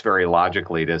maps very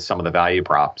logically to some of the value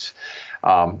props.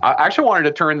 I actually wanted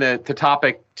to turn the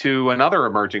topic to another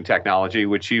emerging technology,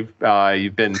 which you've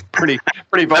been pretty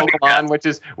vocal on, which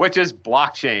is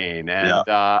blockchain. And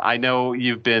I know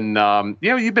you've been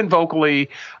vocally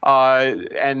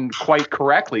and quite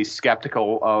correctly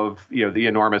skeptical of the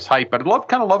enormous hype. But I'd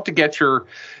love to get your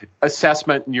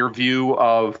assessment and your view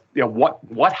of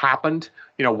what happened.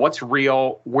 What's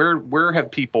real? Where have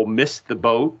people missed the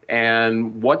boat?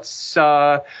 And what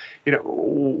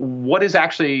is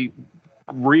actually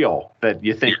real that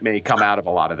you think may come out of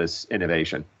a lot of this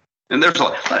innovation? And there's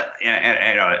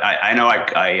I know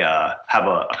I have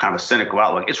a kind of a cynical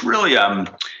outlook. It's really, I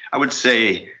would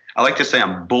say, I like to say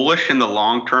I'm bullish in the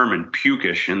long term and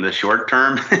pukish in the short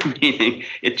term. Meaning,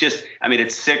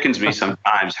 it sickens me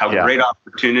sometimes how great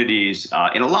opportunities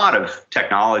in a lot of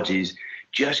technologies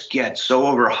just get so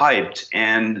overhyped,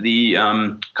 and the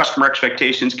customer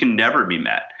expectations can never be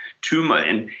met. Too much,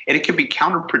 and it can be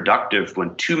counterproductive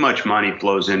when too much money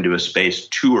flows into a space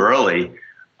too early.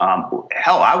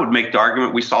 Hell, I would make the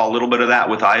argument we saw a little bit of that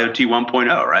with IoT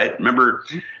 1.0, right? Remember,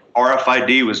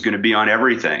 RFID was going to be on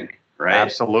everything, right?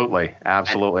 Absolutely.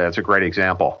 That's a great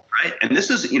example. Right. And this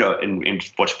is, and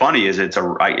what's funny is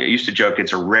I used to joke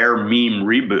it's a rare meme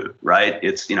reboot, right?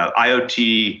 It's,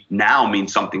 IoT now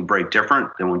means something very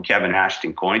different than when Kevin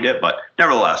Ashton coined it. But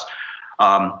nevertheless,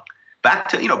 back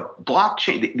to,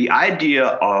 blockchain, the idea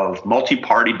of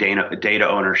multi-party data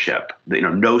ownership,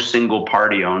 no single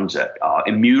party owns it,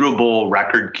 immutable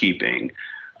record keeping,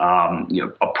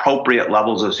 appropriate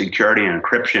levels of security and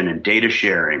encryption and data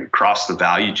sharing across the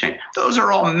value chain. Those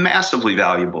are all massively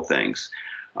valuable things.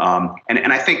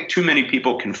 And I think too many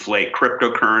people conflate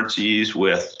cryptocurrencies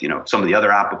with, some of the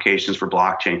other applications for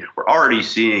blockchain. We're already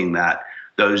seeing that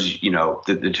those,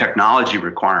 the technology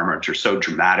requirements are so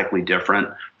dramatically different,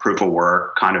 proof of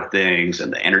work kind of things,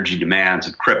 and the energy demands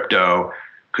of crypto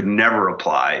could never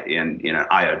apply in an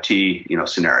IoT,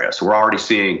 scenario. So we're already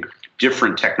seeing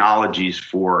different technologies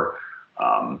for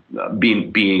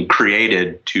being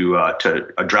created to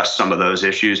address some of those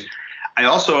issues. I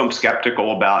also am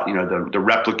skeptical about the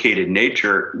replicated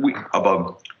nature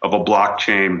of a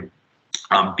blockchain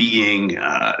being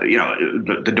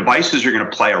the devices are going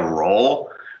to play a role,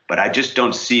 but I just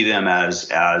don't see them as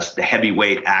the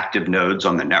heavyweight active nodes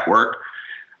on the network.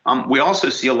 We also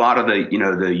see a lot of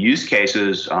the use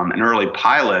cases and early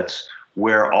pilots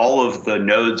where all of the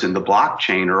nodes in the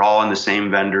blockchain are all in the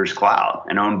same vendor's cloud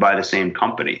and owned by the same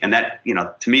company, and that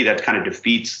to me that kind of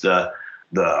defeats the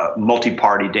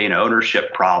multi-party data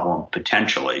ownership problem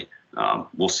potentially.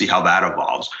 We'll see how that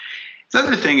evolves. The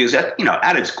other thing is that,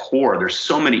 at its core, there's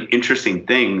so many interesting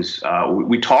things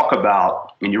we talk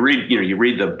about, and you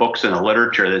read the books and the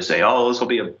literature that say, this will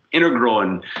be integral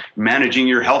in managing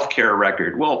your healthcare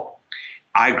record. Well,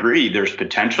 I agree, there's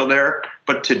potential there,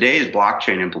 but today's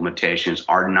blockchain implementations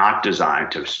are not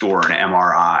designed to store an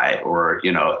MRI or,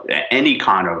 any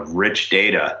kind of rich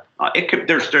data.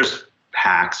 There's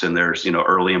hacks and there's,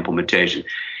 early implementation.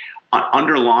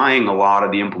 Underlying a lot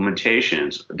of the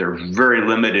implementations, they're very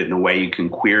limited in the way you can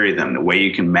query them, the way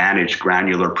you can manage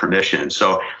granular permissions.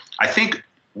 So I think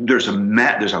there's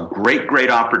a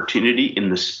great opportunity in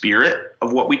the spirit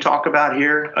of what we talk about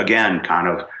here. Again, kind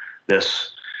of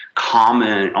this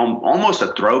common, almost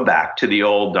a throwback to the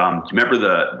old, remember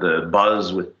the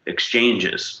buzz with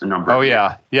exchanges a number of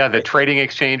years. The trading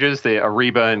exchanges, the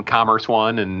Ariba and Commerce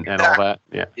One and all that.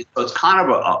 Yeah, so it's kind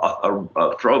of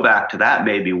a throwback to that,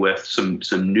 maybe with some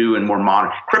new and more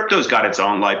modern. Crypto's got its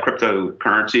own, like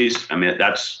cryptocurrencies. I mean,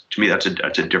 that's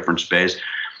a different space,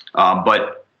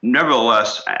 but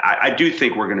nevertheless, I do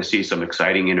think we're going to see some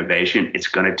exciting innovation. It's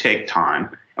going to take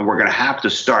time. And we're going to have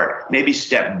to maybe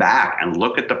step back and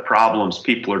look at the problems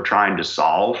people are trying to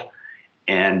solve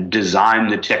and design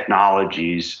the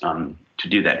technologies to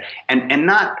do that. And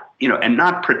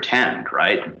not pretend,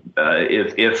 right?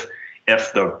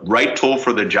 If the right tool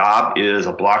for the job is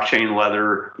a blockchain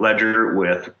ledger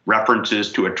with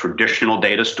references to a traditional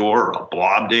data store or a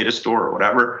blob data store or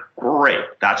whatever, great.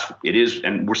 It is.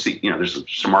 And we're seeing, there's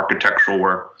some architectural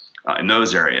work in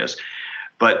those areas.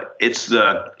 But it's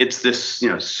this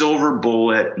silver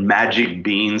bullet magic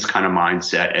beans kind of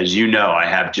mindset. As you know, I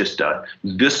have just a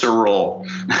visceral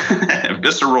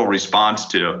response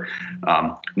to.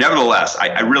 Nevertheless,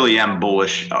 I really am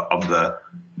bullish of the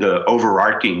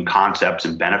overarching concepts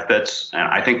and benefits, and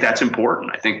I think that's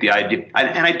important. I think the idea,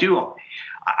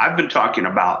 I've been talking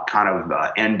about kind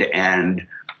of end to end,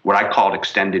 what I called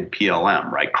extended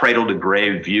PLM, right? Cradle to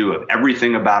grave view of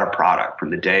everything about a product,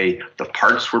 from the day the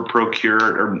parts were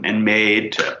procured and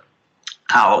made to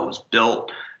how it was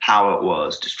built, how it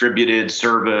was distributed,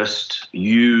 serviced,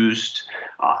 used,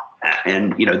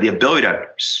 and the ability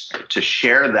to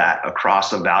share that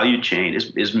across a value chain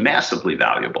is massively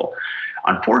valuable.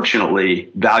 Unfortunately,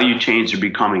 value chains are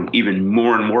becoming even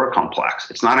more and more complex.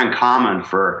 It's not uncommon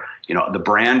for the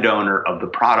brand owner of the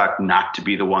product not to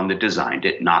be the one that designed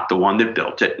it, not the one that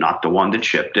built it, not the one that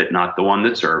shipped it, not the one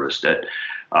that serviced it,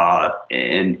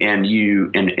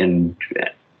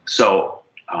 so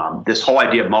this whole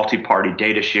idea of multi-party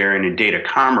data sharing and data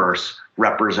commerce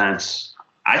represents,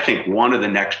 I think, one of the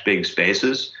next big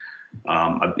spaces.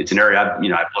 It's an area I've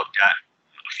looked at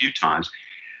a few times.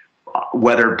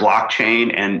 Whether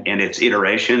blockchain and its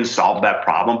iterations solve that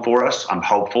problem for us, I'm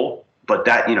hopeful. But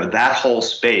that whole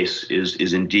space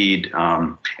is indeed,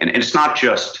 and it's not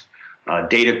just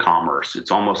data commerce.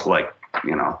 It's almost like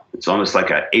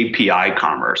an API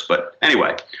commerce. But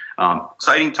anyway,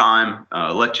 exciting time.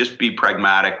 Let's just be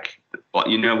pragmatic.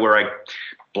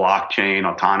 Blockchain,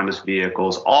 autonomous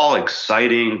vehicles, all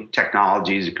exciting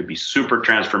technologies. It could be super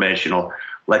transformational.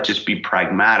 Let's just be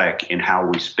pragmatic in how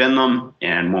we spin them,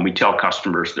 and when we tell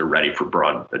customers they're ready for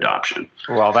broad adoption.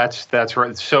 Well, that's right.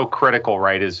 It's so critical,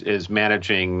 right? Is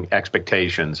managing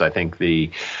expectations. I think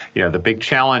the big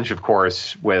challenge, of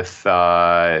course, with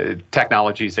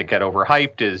technologies that get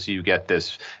overhyped is you get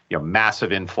this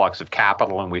massive influx of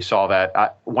capital, and we saw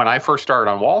that when I first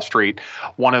started on Wall Street.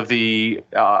 One of the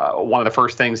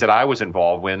first things that I was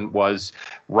involved in was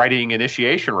writing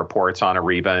initiation reports on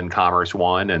Ariba and Commerce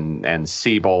One and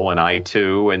Siebel and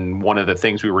I2. And one of the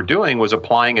things we were doing was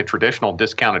applying a traditional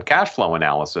discounted cash flow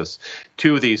analysis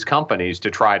to these companies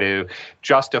to try to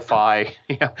justify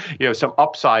some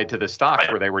upside to the stocks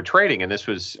where they were trading. And this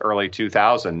was early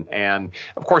 2000. And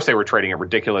of course, they were trading at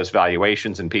ridiculous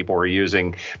valuations, and people were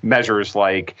using measures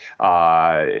like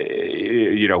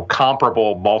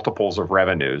comparable multiples of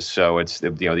revenues. So it's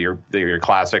your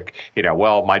classic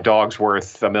well, my dog's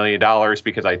worth $1 million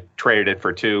because I traded it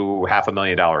for two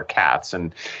 $500,000 cats.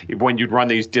 And when you'd run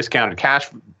these discounted cash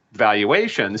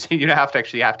valuations, you have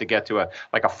to get to a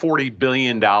 $40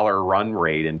 billion run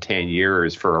rate in 10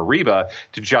 years for Ariba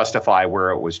to justify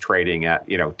where it was trading at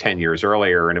 10 years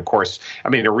earlier. And of course,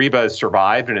 Ariba has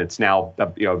survived, and it's now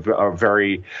a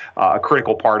very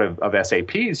critical part of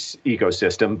SAP's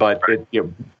ecosystem, but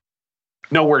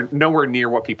nowhere near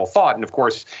what people thought. And of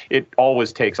course, it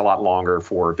always takes a lot longer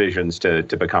for visions to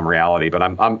become reality. But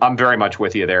I'm very much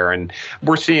with you there. And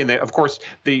we're seeing that, of course,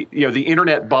 the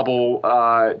internet bubble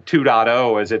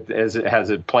 2.0 as it has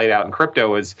played out in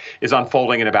crypto is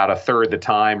unfolding in about a third the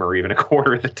time, or even a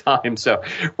quarter of the time. So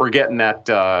we're getting that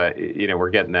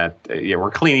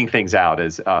we're cleaning things out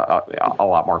as a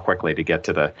lot more quickly to get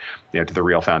to the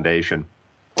real foundation.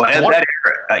 Well,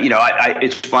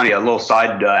 it's funny. A little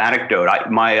side anecdote.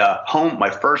 My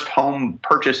first home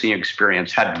purchasing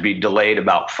experience had to be delayed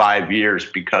about 5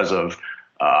 years because of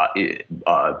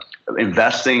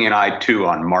investing in I2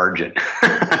 on margin.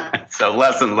 So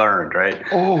lesson learned, right?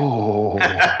 Oh,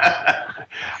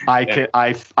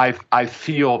 I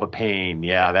feel the pain.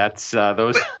 Yeah, that's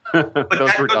those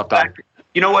were tough times.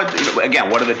 You know what? Again,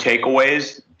 what are the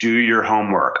takeaways? Do your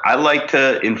homework. I like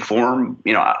to inform,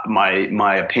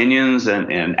 my opinions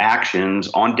and actions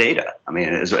on data.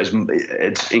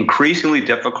 It's increasingly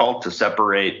difficult to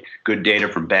separate good data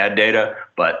from bad data,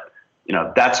 but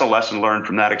that's a lesson learned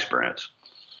from that experience.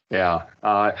 Yeah.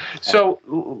 So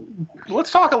let's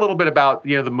talk a little bit about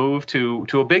the move to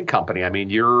a big company.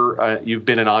 You've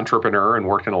been an entrepreneur and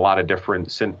worked in a lot of different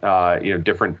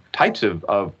different types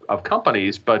of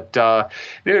companies. But talk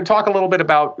a little bit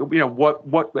about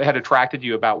what had attracted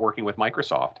you about working with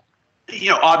Microsoft.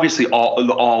 Obviously,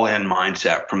 all-in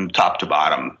mindset from top to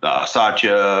bottom.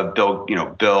 Satya,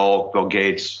 Bill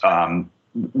Gates.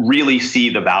 Really see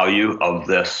the value of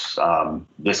this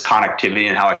connectivity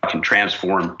and how it can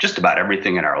transform just about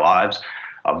everything in our lives.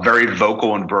 A very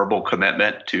vocal and verbal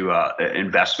commitment to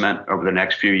investment over the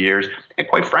next few years. And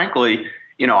quite frankly,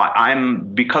 I'm,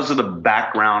 because of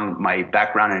my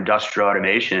background in industrial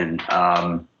automation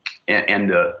and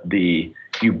the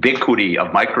ubiquity of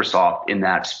Microsoft in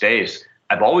that space,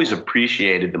 I've always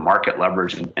appreciated the market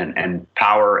leverage and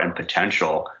power and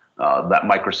potential that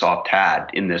Microsoft had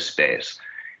in this space.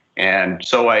 And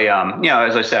so I,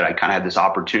 as I said, I kind of had this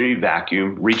opportunity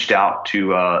vacuum, reached out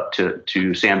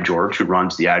to Sam George, who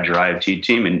runs the Azure IoT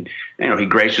team. And, he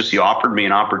graciously offered me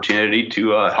an opportunity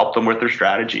to help them with their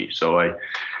strategy. So I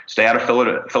stay out of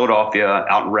Philadelphia,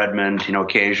 out in Redmond,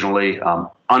 occasionally.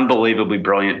 Unbelievably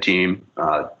brilliant team,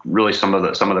 really some of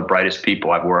the brightest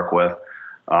people I've worked with.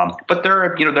 But they're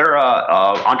a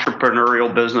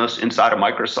entrepreneurial business inside of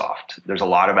Microsoft. There's a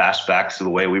lot of aspects of the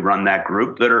way we run that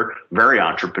group that are very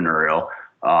entrepreneurial.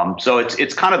 So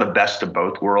it's kind of the best of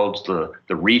both worlds: the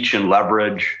reach and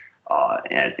leverage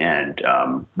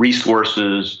and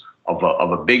resources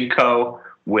of a big co,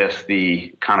 with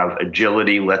the kind of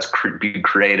agility. Let's be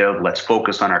creative. Let's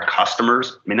focus on our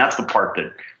customers. That's the part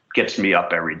that gets me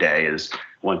up every day, is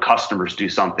when customers do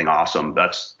something awesome.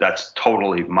 That's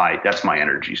totally my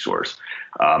energy source.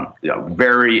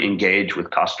 Very engaged with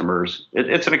customers.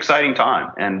 It's an exciting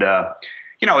time, and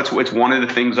it's one of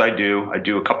the things I do. I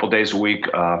do a couple days a week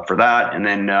for that, and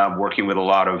then working with a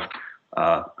lot of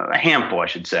a handful, I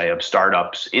should say, of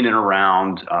startups in and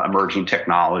around emerging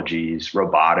technologies,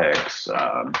 robotics,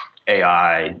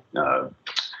 AI,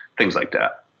 things like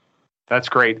that. That's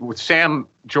great. Sam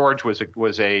George was a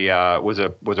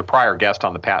prior guest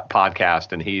on the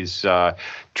podcast, and he's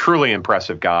truly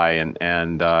impressive guy, and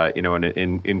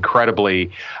an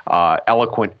incredibly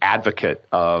eloquent advocate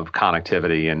of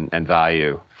connectivity and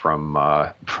value from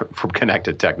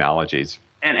connected technologies.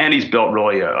 And he's built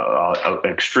really an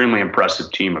extremely impressive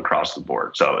team across the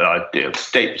board. So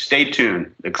stay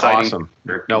tuned. Exciting. Awesome.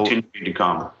 They're continuing to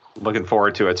come. Looking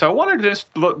forward to it. So I wanted to just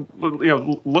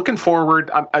looking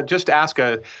forward, I just ask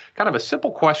a kind of a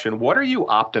simple question. What are you most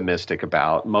optimistic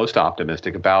about?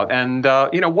 And,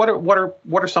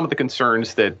 what are some of the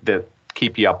concerns that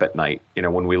keep you up at night?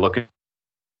 When we look at,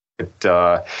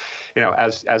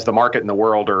 as the market and the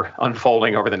world are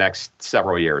unfolding over the next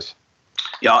several years.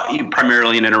 Yeah,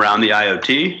 primarily in and around the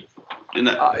IoT.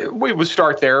 We would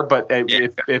start there, but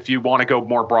if you want to go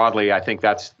more broadly, I think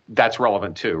that's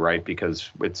relevant too, right? Because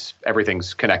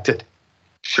everything's connected.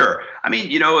 Sure. I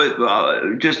mean,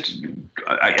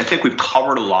 I think we've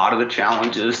covered a lot of the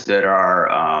challenges that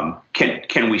are.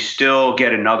 Can we still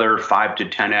get another 5 to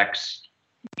 10x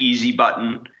easy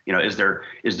button? Is there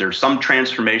some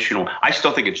transformational? I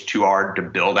still think it's too hard to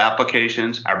build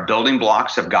applications. Our building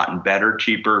blocks have gotten better,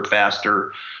 cheaper,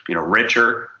 faster,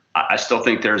 richer. I still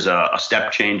think there's a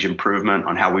step change improvement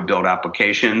on how we build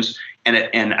applications.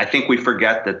 And I think we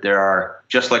forget that there are,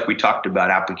 just like we talked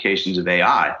about applications of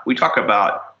AI, we talk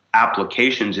about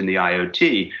applications in the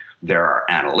IoT. There are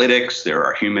analytics, there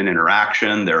are human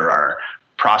interaction, there are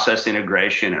process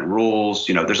integration and rules.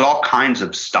 There's all kinds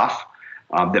of stuff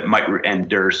that might, and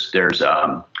there's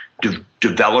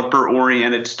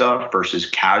developer-oriented stuff versus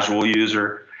casual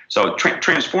user. So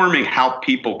transforming how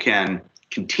people can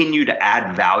continue to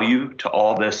add value to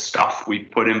all this stuff we've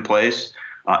put in place,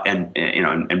 and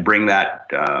bring that.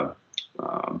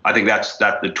 I think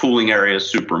that the tooling area is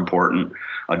super important.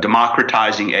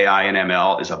 Democratizing AI and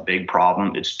ML is a big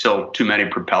problem. It's still too many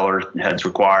propeller heads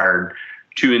required,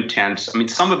 too intense. I mean,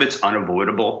 some of it's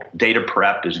unavoidable. Data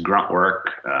prep is grunt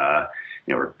work.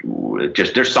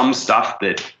 There's some stuff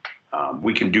that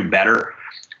we can do better.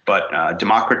 But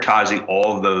democratizing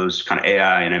all of those kind of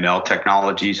AI and ML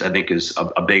technologies, I think, is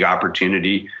a big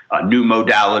opportunity. New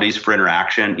modalities for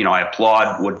interaction. I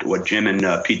applaud what Jim and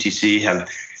PTC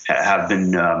have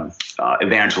been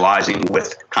evangelizing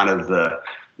with kind of the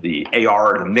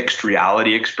AR, the mixed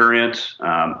reality experience.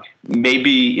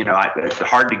 Maybe it's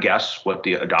hard to guess what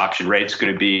the adoption rate's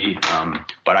going to be,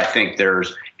 but I think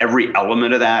there's every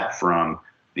element of that, from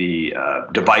the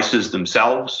devices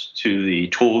themselves to the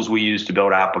tools we use to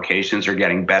build applications, are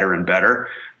getting better and better.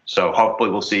 So hopefully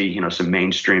we'll see, some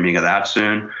mainstreaming of that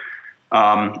soon.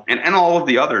 And all of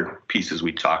the other pieces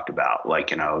we talked about, like,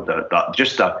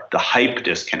 the hype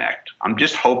disconnect. I'm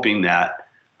just hoping that,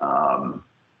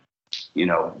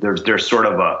 there's sort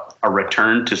of a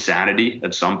return to sanity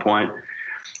at some point.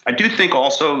 I do think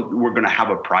also we're going to have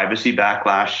a privacy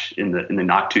backlash in the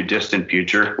not too distant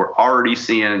future. We're already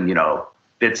seeing,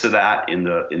 bits of that in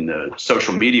the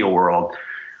social media world,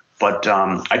 but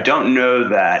I don't know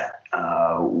that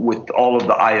with all of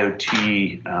the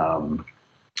IoT,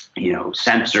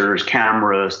 sensors,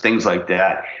 cameras, things like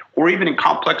that, or even in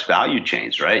complex value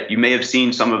chains, right? You may have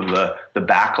seen some of the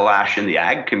backlash in the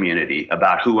ag community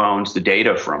about who owns the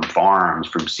data from farms,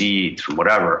 from seeds, from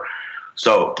whatever.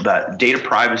 So that data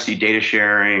privacy, data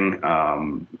sharing,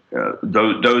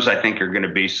 those I think are going to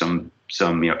be some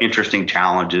interesting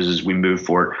challenges as we move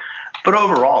forward. But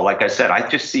overall, like I said, I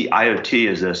just see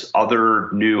IoT as this other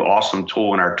new awesome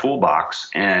tool in our toolbox.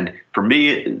 And for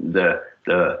me, the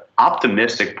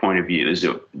optimistic point of view is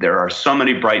that there are so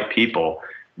many bright people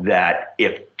that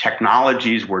if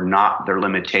technologies were not their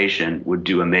limitation, would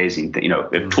do amazing things.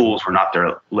 If tools were not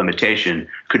their limitation,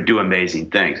 could do amazing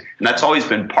things. And that's always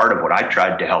been part of what I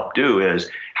tried to help do, is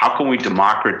how can we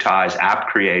democratize app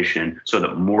creation so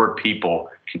that more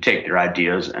people can take their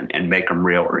ideas and make them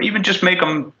real, or even just make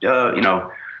them,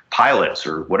 pilots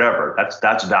or whatever.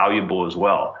 That's valuable as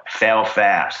well. Fail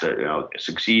fast,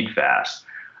 succeed fast.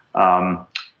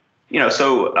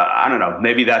 So I don't know.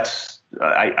 Maybe that's.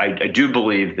 I do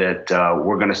believe that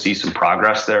we're going to see some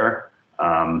progress there,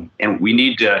 and we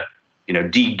need to,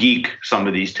 de-geek some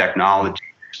of these technologies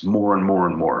more and more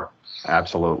and more.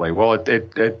 Absolutely. Well,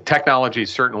 technology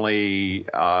is certainly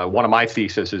one of my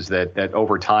theses is that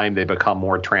over time they become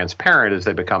more transparent as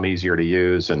they become easier to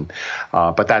use, and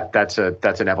but that's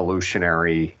an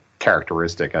evolutionary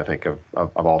characteristic, I think, of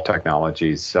all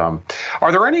technologies.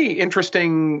 Are there any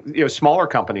interesting, smaller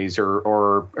companies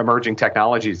or emerging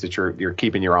technologies that you're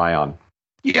keeping your eye on?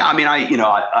 Yeah, I mean,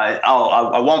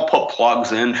 I won't put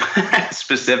plugs in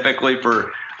specifically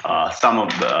for some of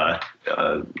the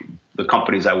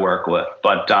companies I work with,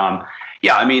 but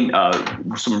yeah, I mean,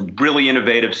 some really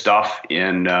innovative stuff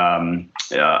in.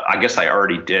 I guess I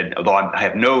already did, although I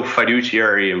have no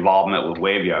fiduciary involvement with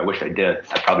Wavia. I wish I did.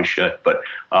 I probably should, but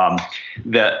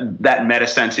that meta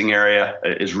sensing area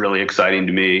is really exciting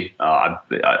to me.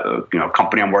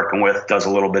 Company I'm working with does a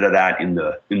little bit of that in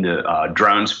the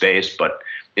drone space, but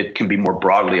it can be more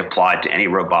broadly applied to any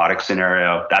robotic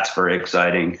scenario. That's very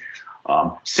exciting.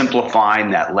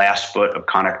 Simplifying that last foot of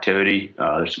connectivity.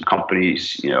 There's some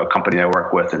companies, a company I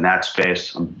work with in that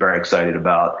space I'm very excited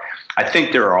about. I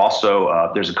think there are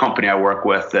also, there's a company I work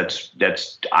with that's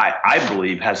I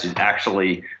believe has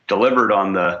actually delivered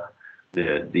on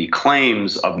the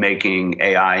claims of making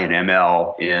AI and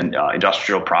ML in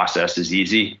industrial processes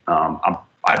easy.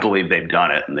 I believe they've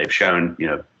done it, and they've shown,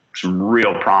 some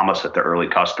real promise at their early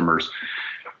customers,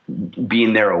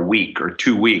 being there a week or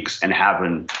 2 weeks and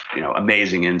having,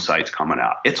 amazing insights coming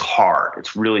out. It's hard.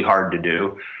 It's really hard to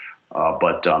do.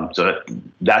 So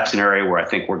that's an area where I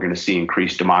think we're going to see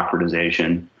increased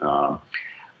democratization.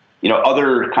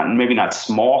 Other kind of, maybe not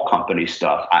small company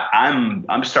stuff.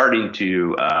 I'm starting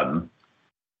to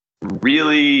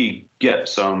really get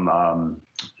some, I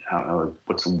don't know,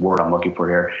 what's the word I'm looking for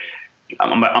here?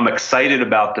 I'm excited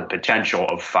about the potential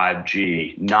of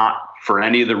 5G, not for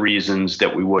any of the reasons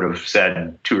that we would have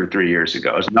said 2 or 3 years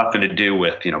ago. It's nothing to do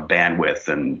with, bandwidth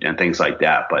and things like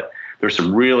that. But there's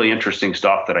some really interesting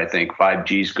stuff that I think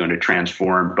 5G is going to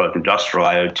transform both industrial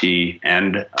IoT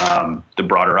and the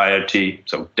broader IoT.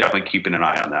 So definitely keeping an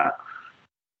eye on that.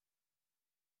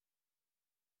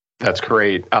 That's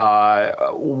great.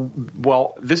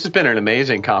 Well, this has been an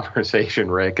amazing conversation,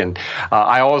 Rick, and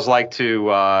I always like to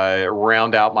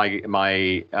round out my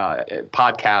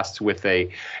podcasts with a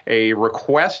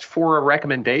request for a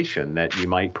recommendation that you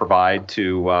might provide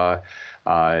to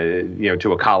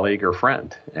to a colleague or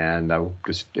friend. And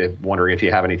just wondering if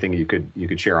you have anything you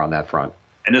could share on that front.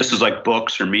 And this is like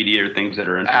books or media or things that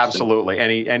are interesting. Absolutely.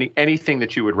 Anything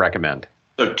that you would recommend.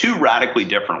 So 2 radically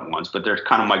different ones, but they're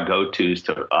kind of my go-tos.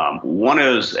 One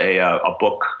is a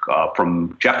book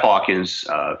from Jeff Hawkins.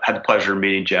 Had the pleasure of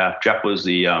meeting Jeff. Jeff was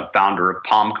the founder of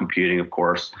Palm Computing, of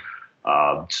course.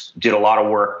 Did a lot of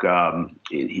work.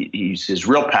 His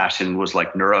real passion was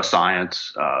like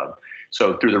neuroscience.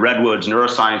 So through the Redwoods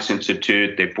Neuroscience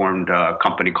Institute, they formed a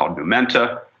company called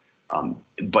Numenta.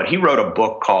 But he wrote a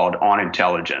book called On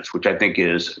Intelligence, which I think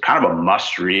is kind of a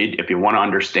must-read if you want to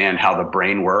understand how the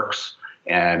brain works.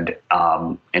 And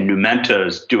Numenta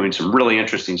is doing some really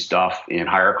interesting stuff in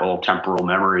hierarchical temporal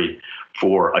memory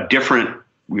for a different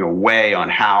way on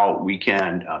how we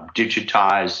can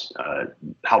digitize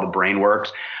how the brain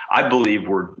works. I really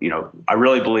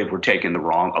believe we're taking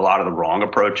a lot of the wrong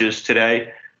approaches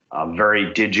today,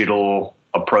 very digital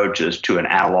approaches to an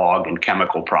analog and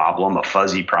chemical problem, a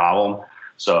fuzzy problem.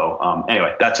 So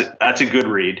anyway, that's a good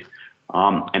read.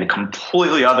 And a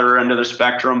completely other end of the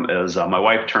spectrum is my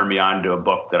wife turned me on to a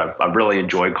book that I've really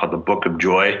enjoyed called The Book of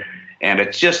Joy. And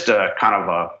it's just a kind of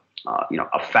a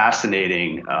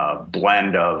fascinating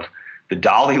blend of the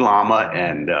Dalai Lama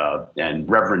and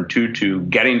Reverend Tutu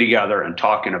getting together and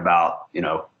talking about,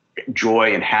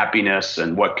 joy and happiness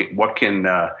and what can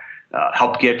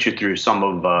help get you through some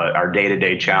of our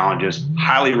day-to-day challenges.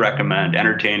 Highly recommend,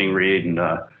 entertaining read, and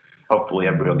hopefully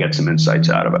everybody will get some insights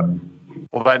out of it.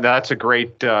 Well, that's a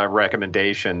great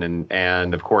recommendation,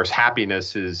 and of course,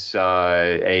 happiness is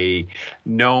a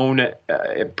known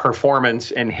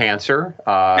performance enhancer.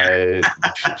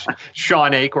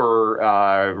 Sean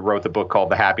Achor wrote the book called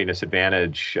The Happiness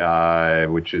Advantage,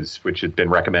 which has been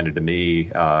recommended to me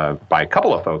by a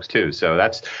couple of folks too. So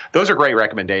those are great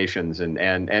recommendations. And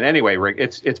anyway, Rick,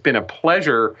 it's been a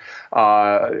pleasure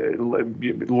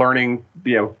learning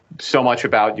so much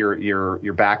about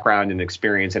your background and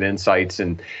experience and insights.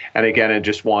 And again, I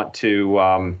just want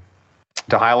to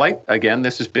highlight, again,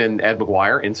 this has been Ed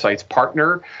McGuire, Insights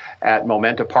Partner at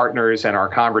Momenta Partners, and our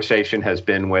conversation has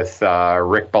been with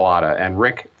Rick Bellotta. And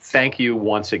Rick, thank you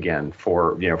once again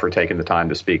for taking the time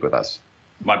to speak with us.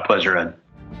 My pleasure, Ed.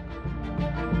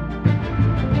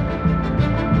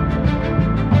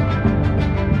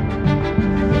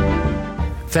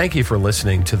 Thank you for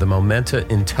listening to the Momenta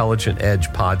Intelligent Edge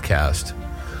podcast.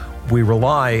 We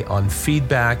rely on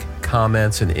feedback,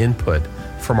 comments, and input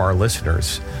from our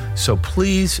listeners. So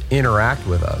please interact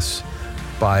with us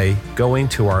by going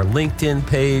to our LinkedIn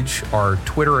page, our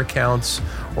Twitter accounts,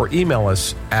 or email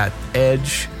us at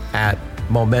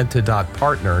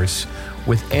edge@momenta.partners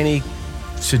with any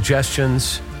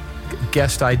suggestions,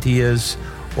 guest ideas,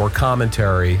 or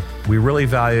commentary We really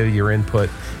value your input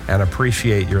and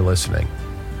appreciate your listening.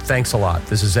 Thanks a lot.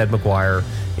 This is Ed McGuire,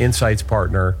 Insights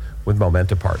Partner with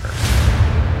Momenta Partners.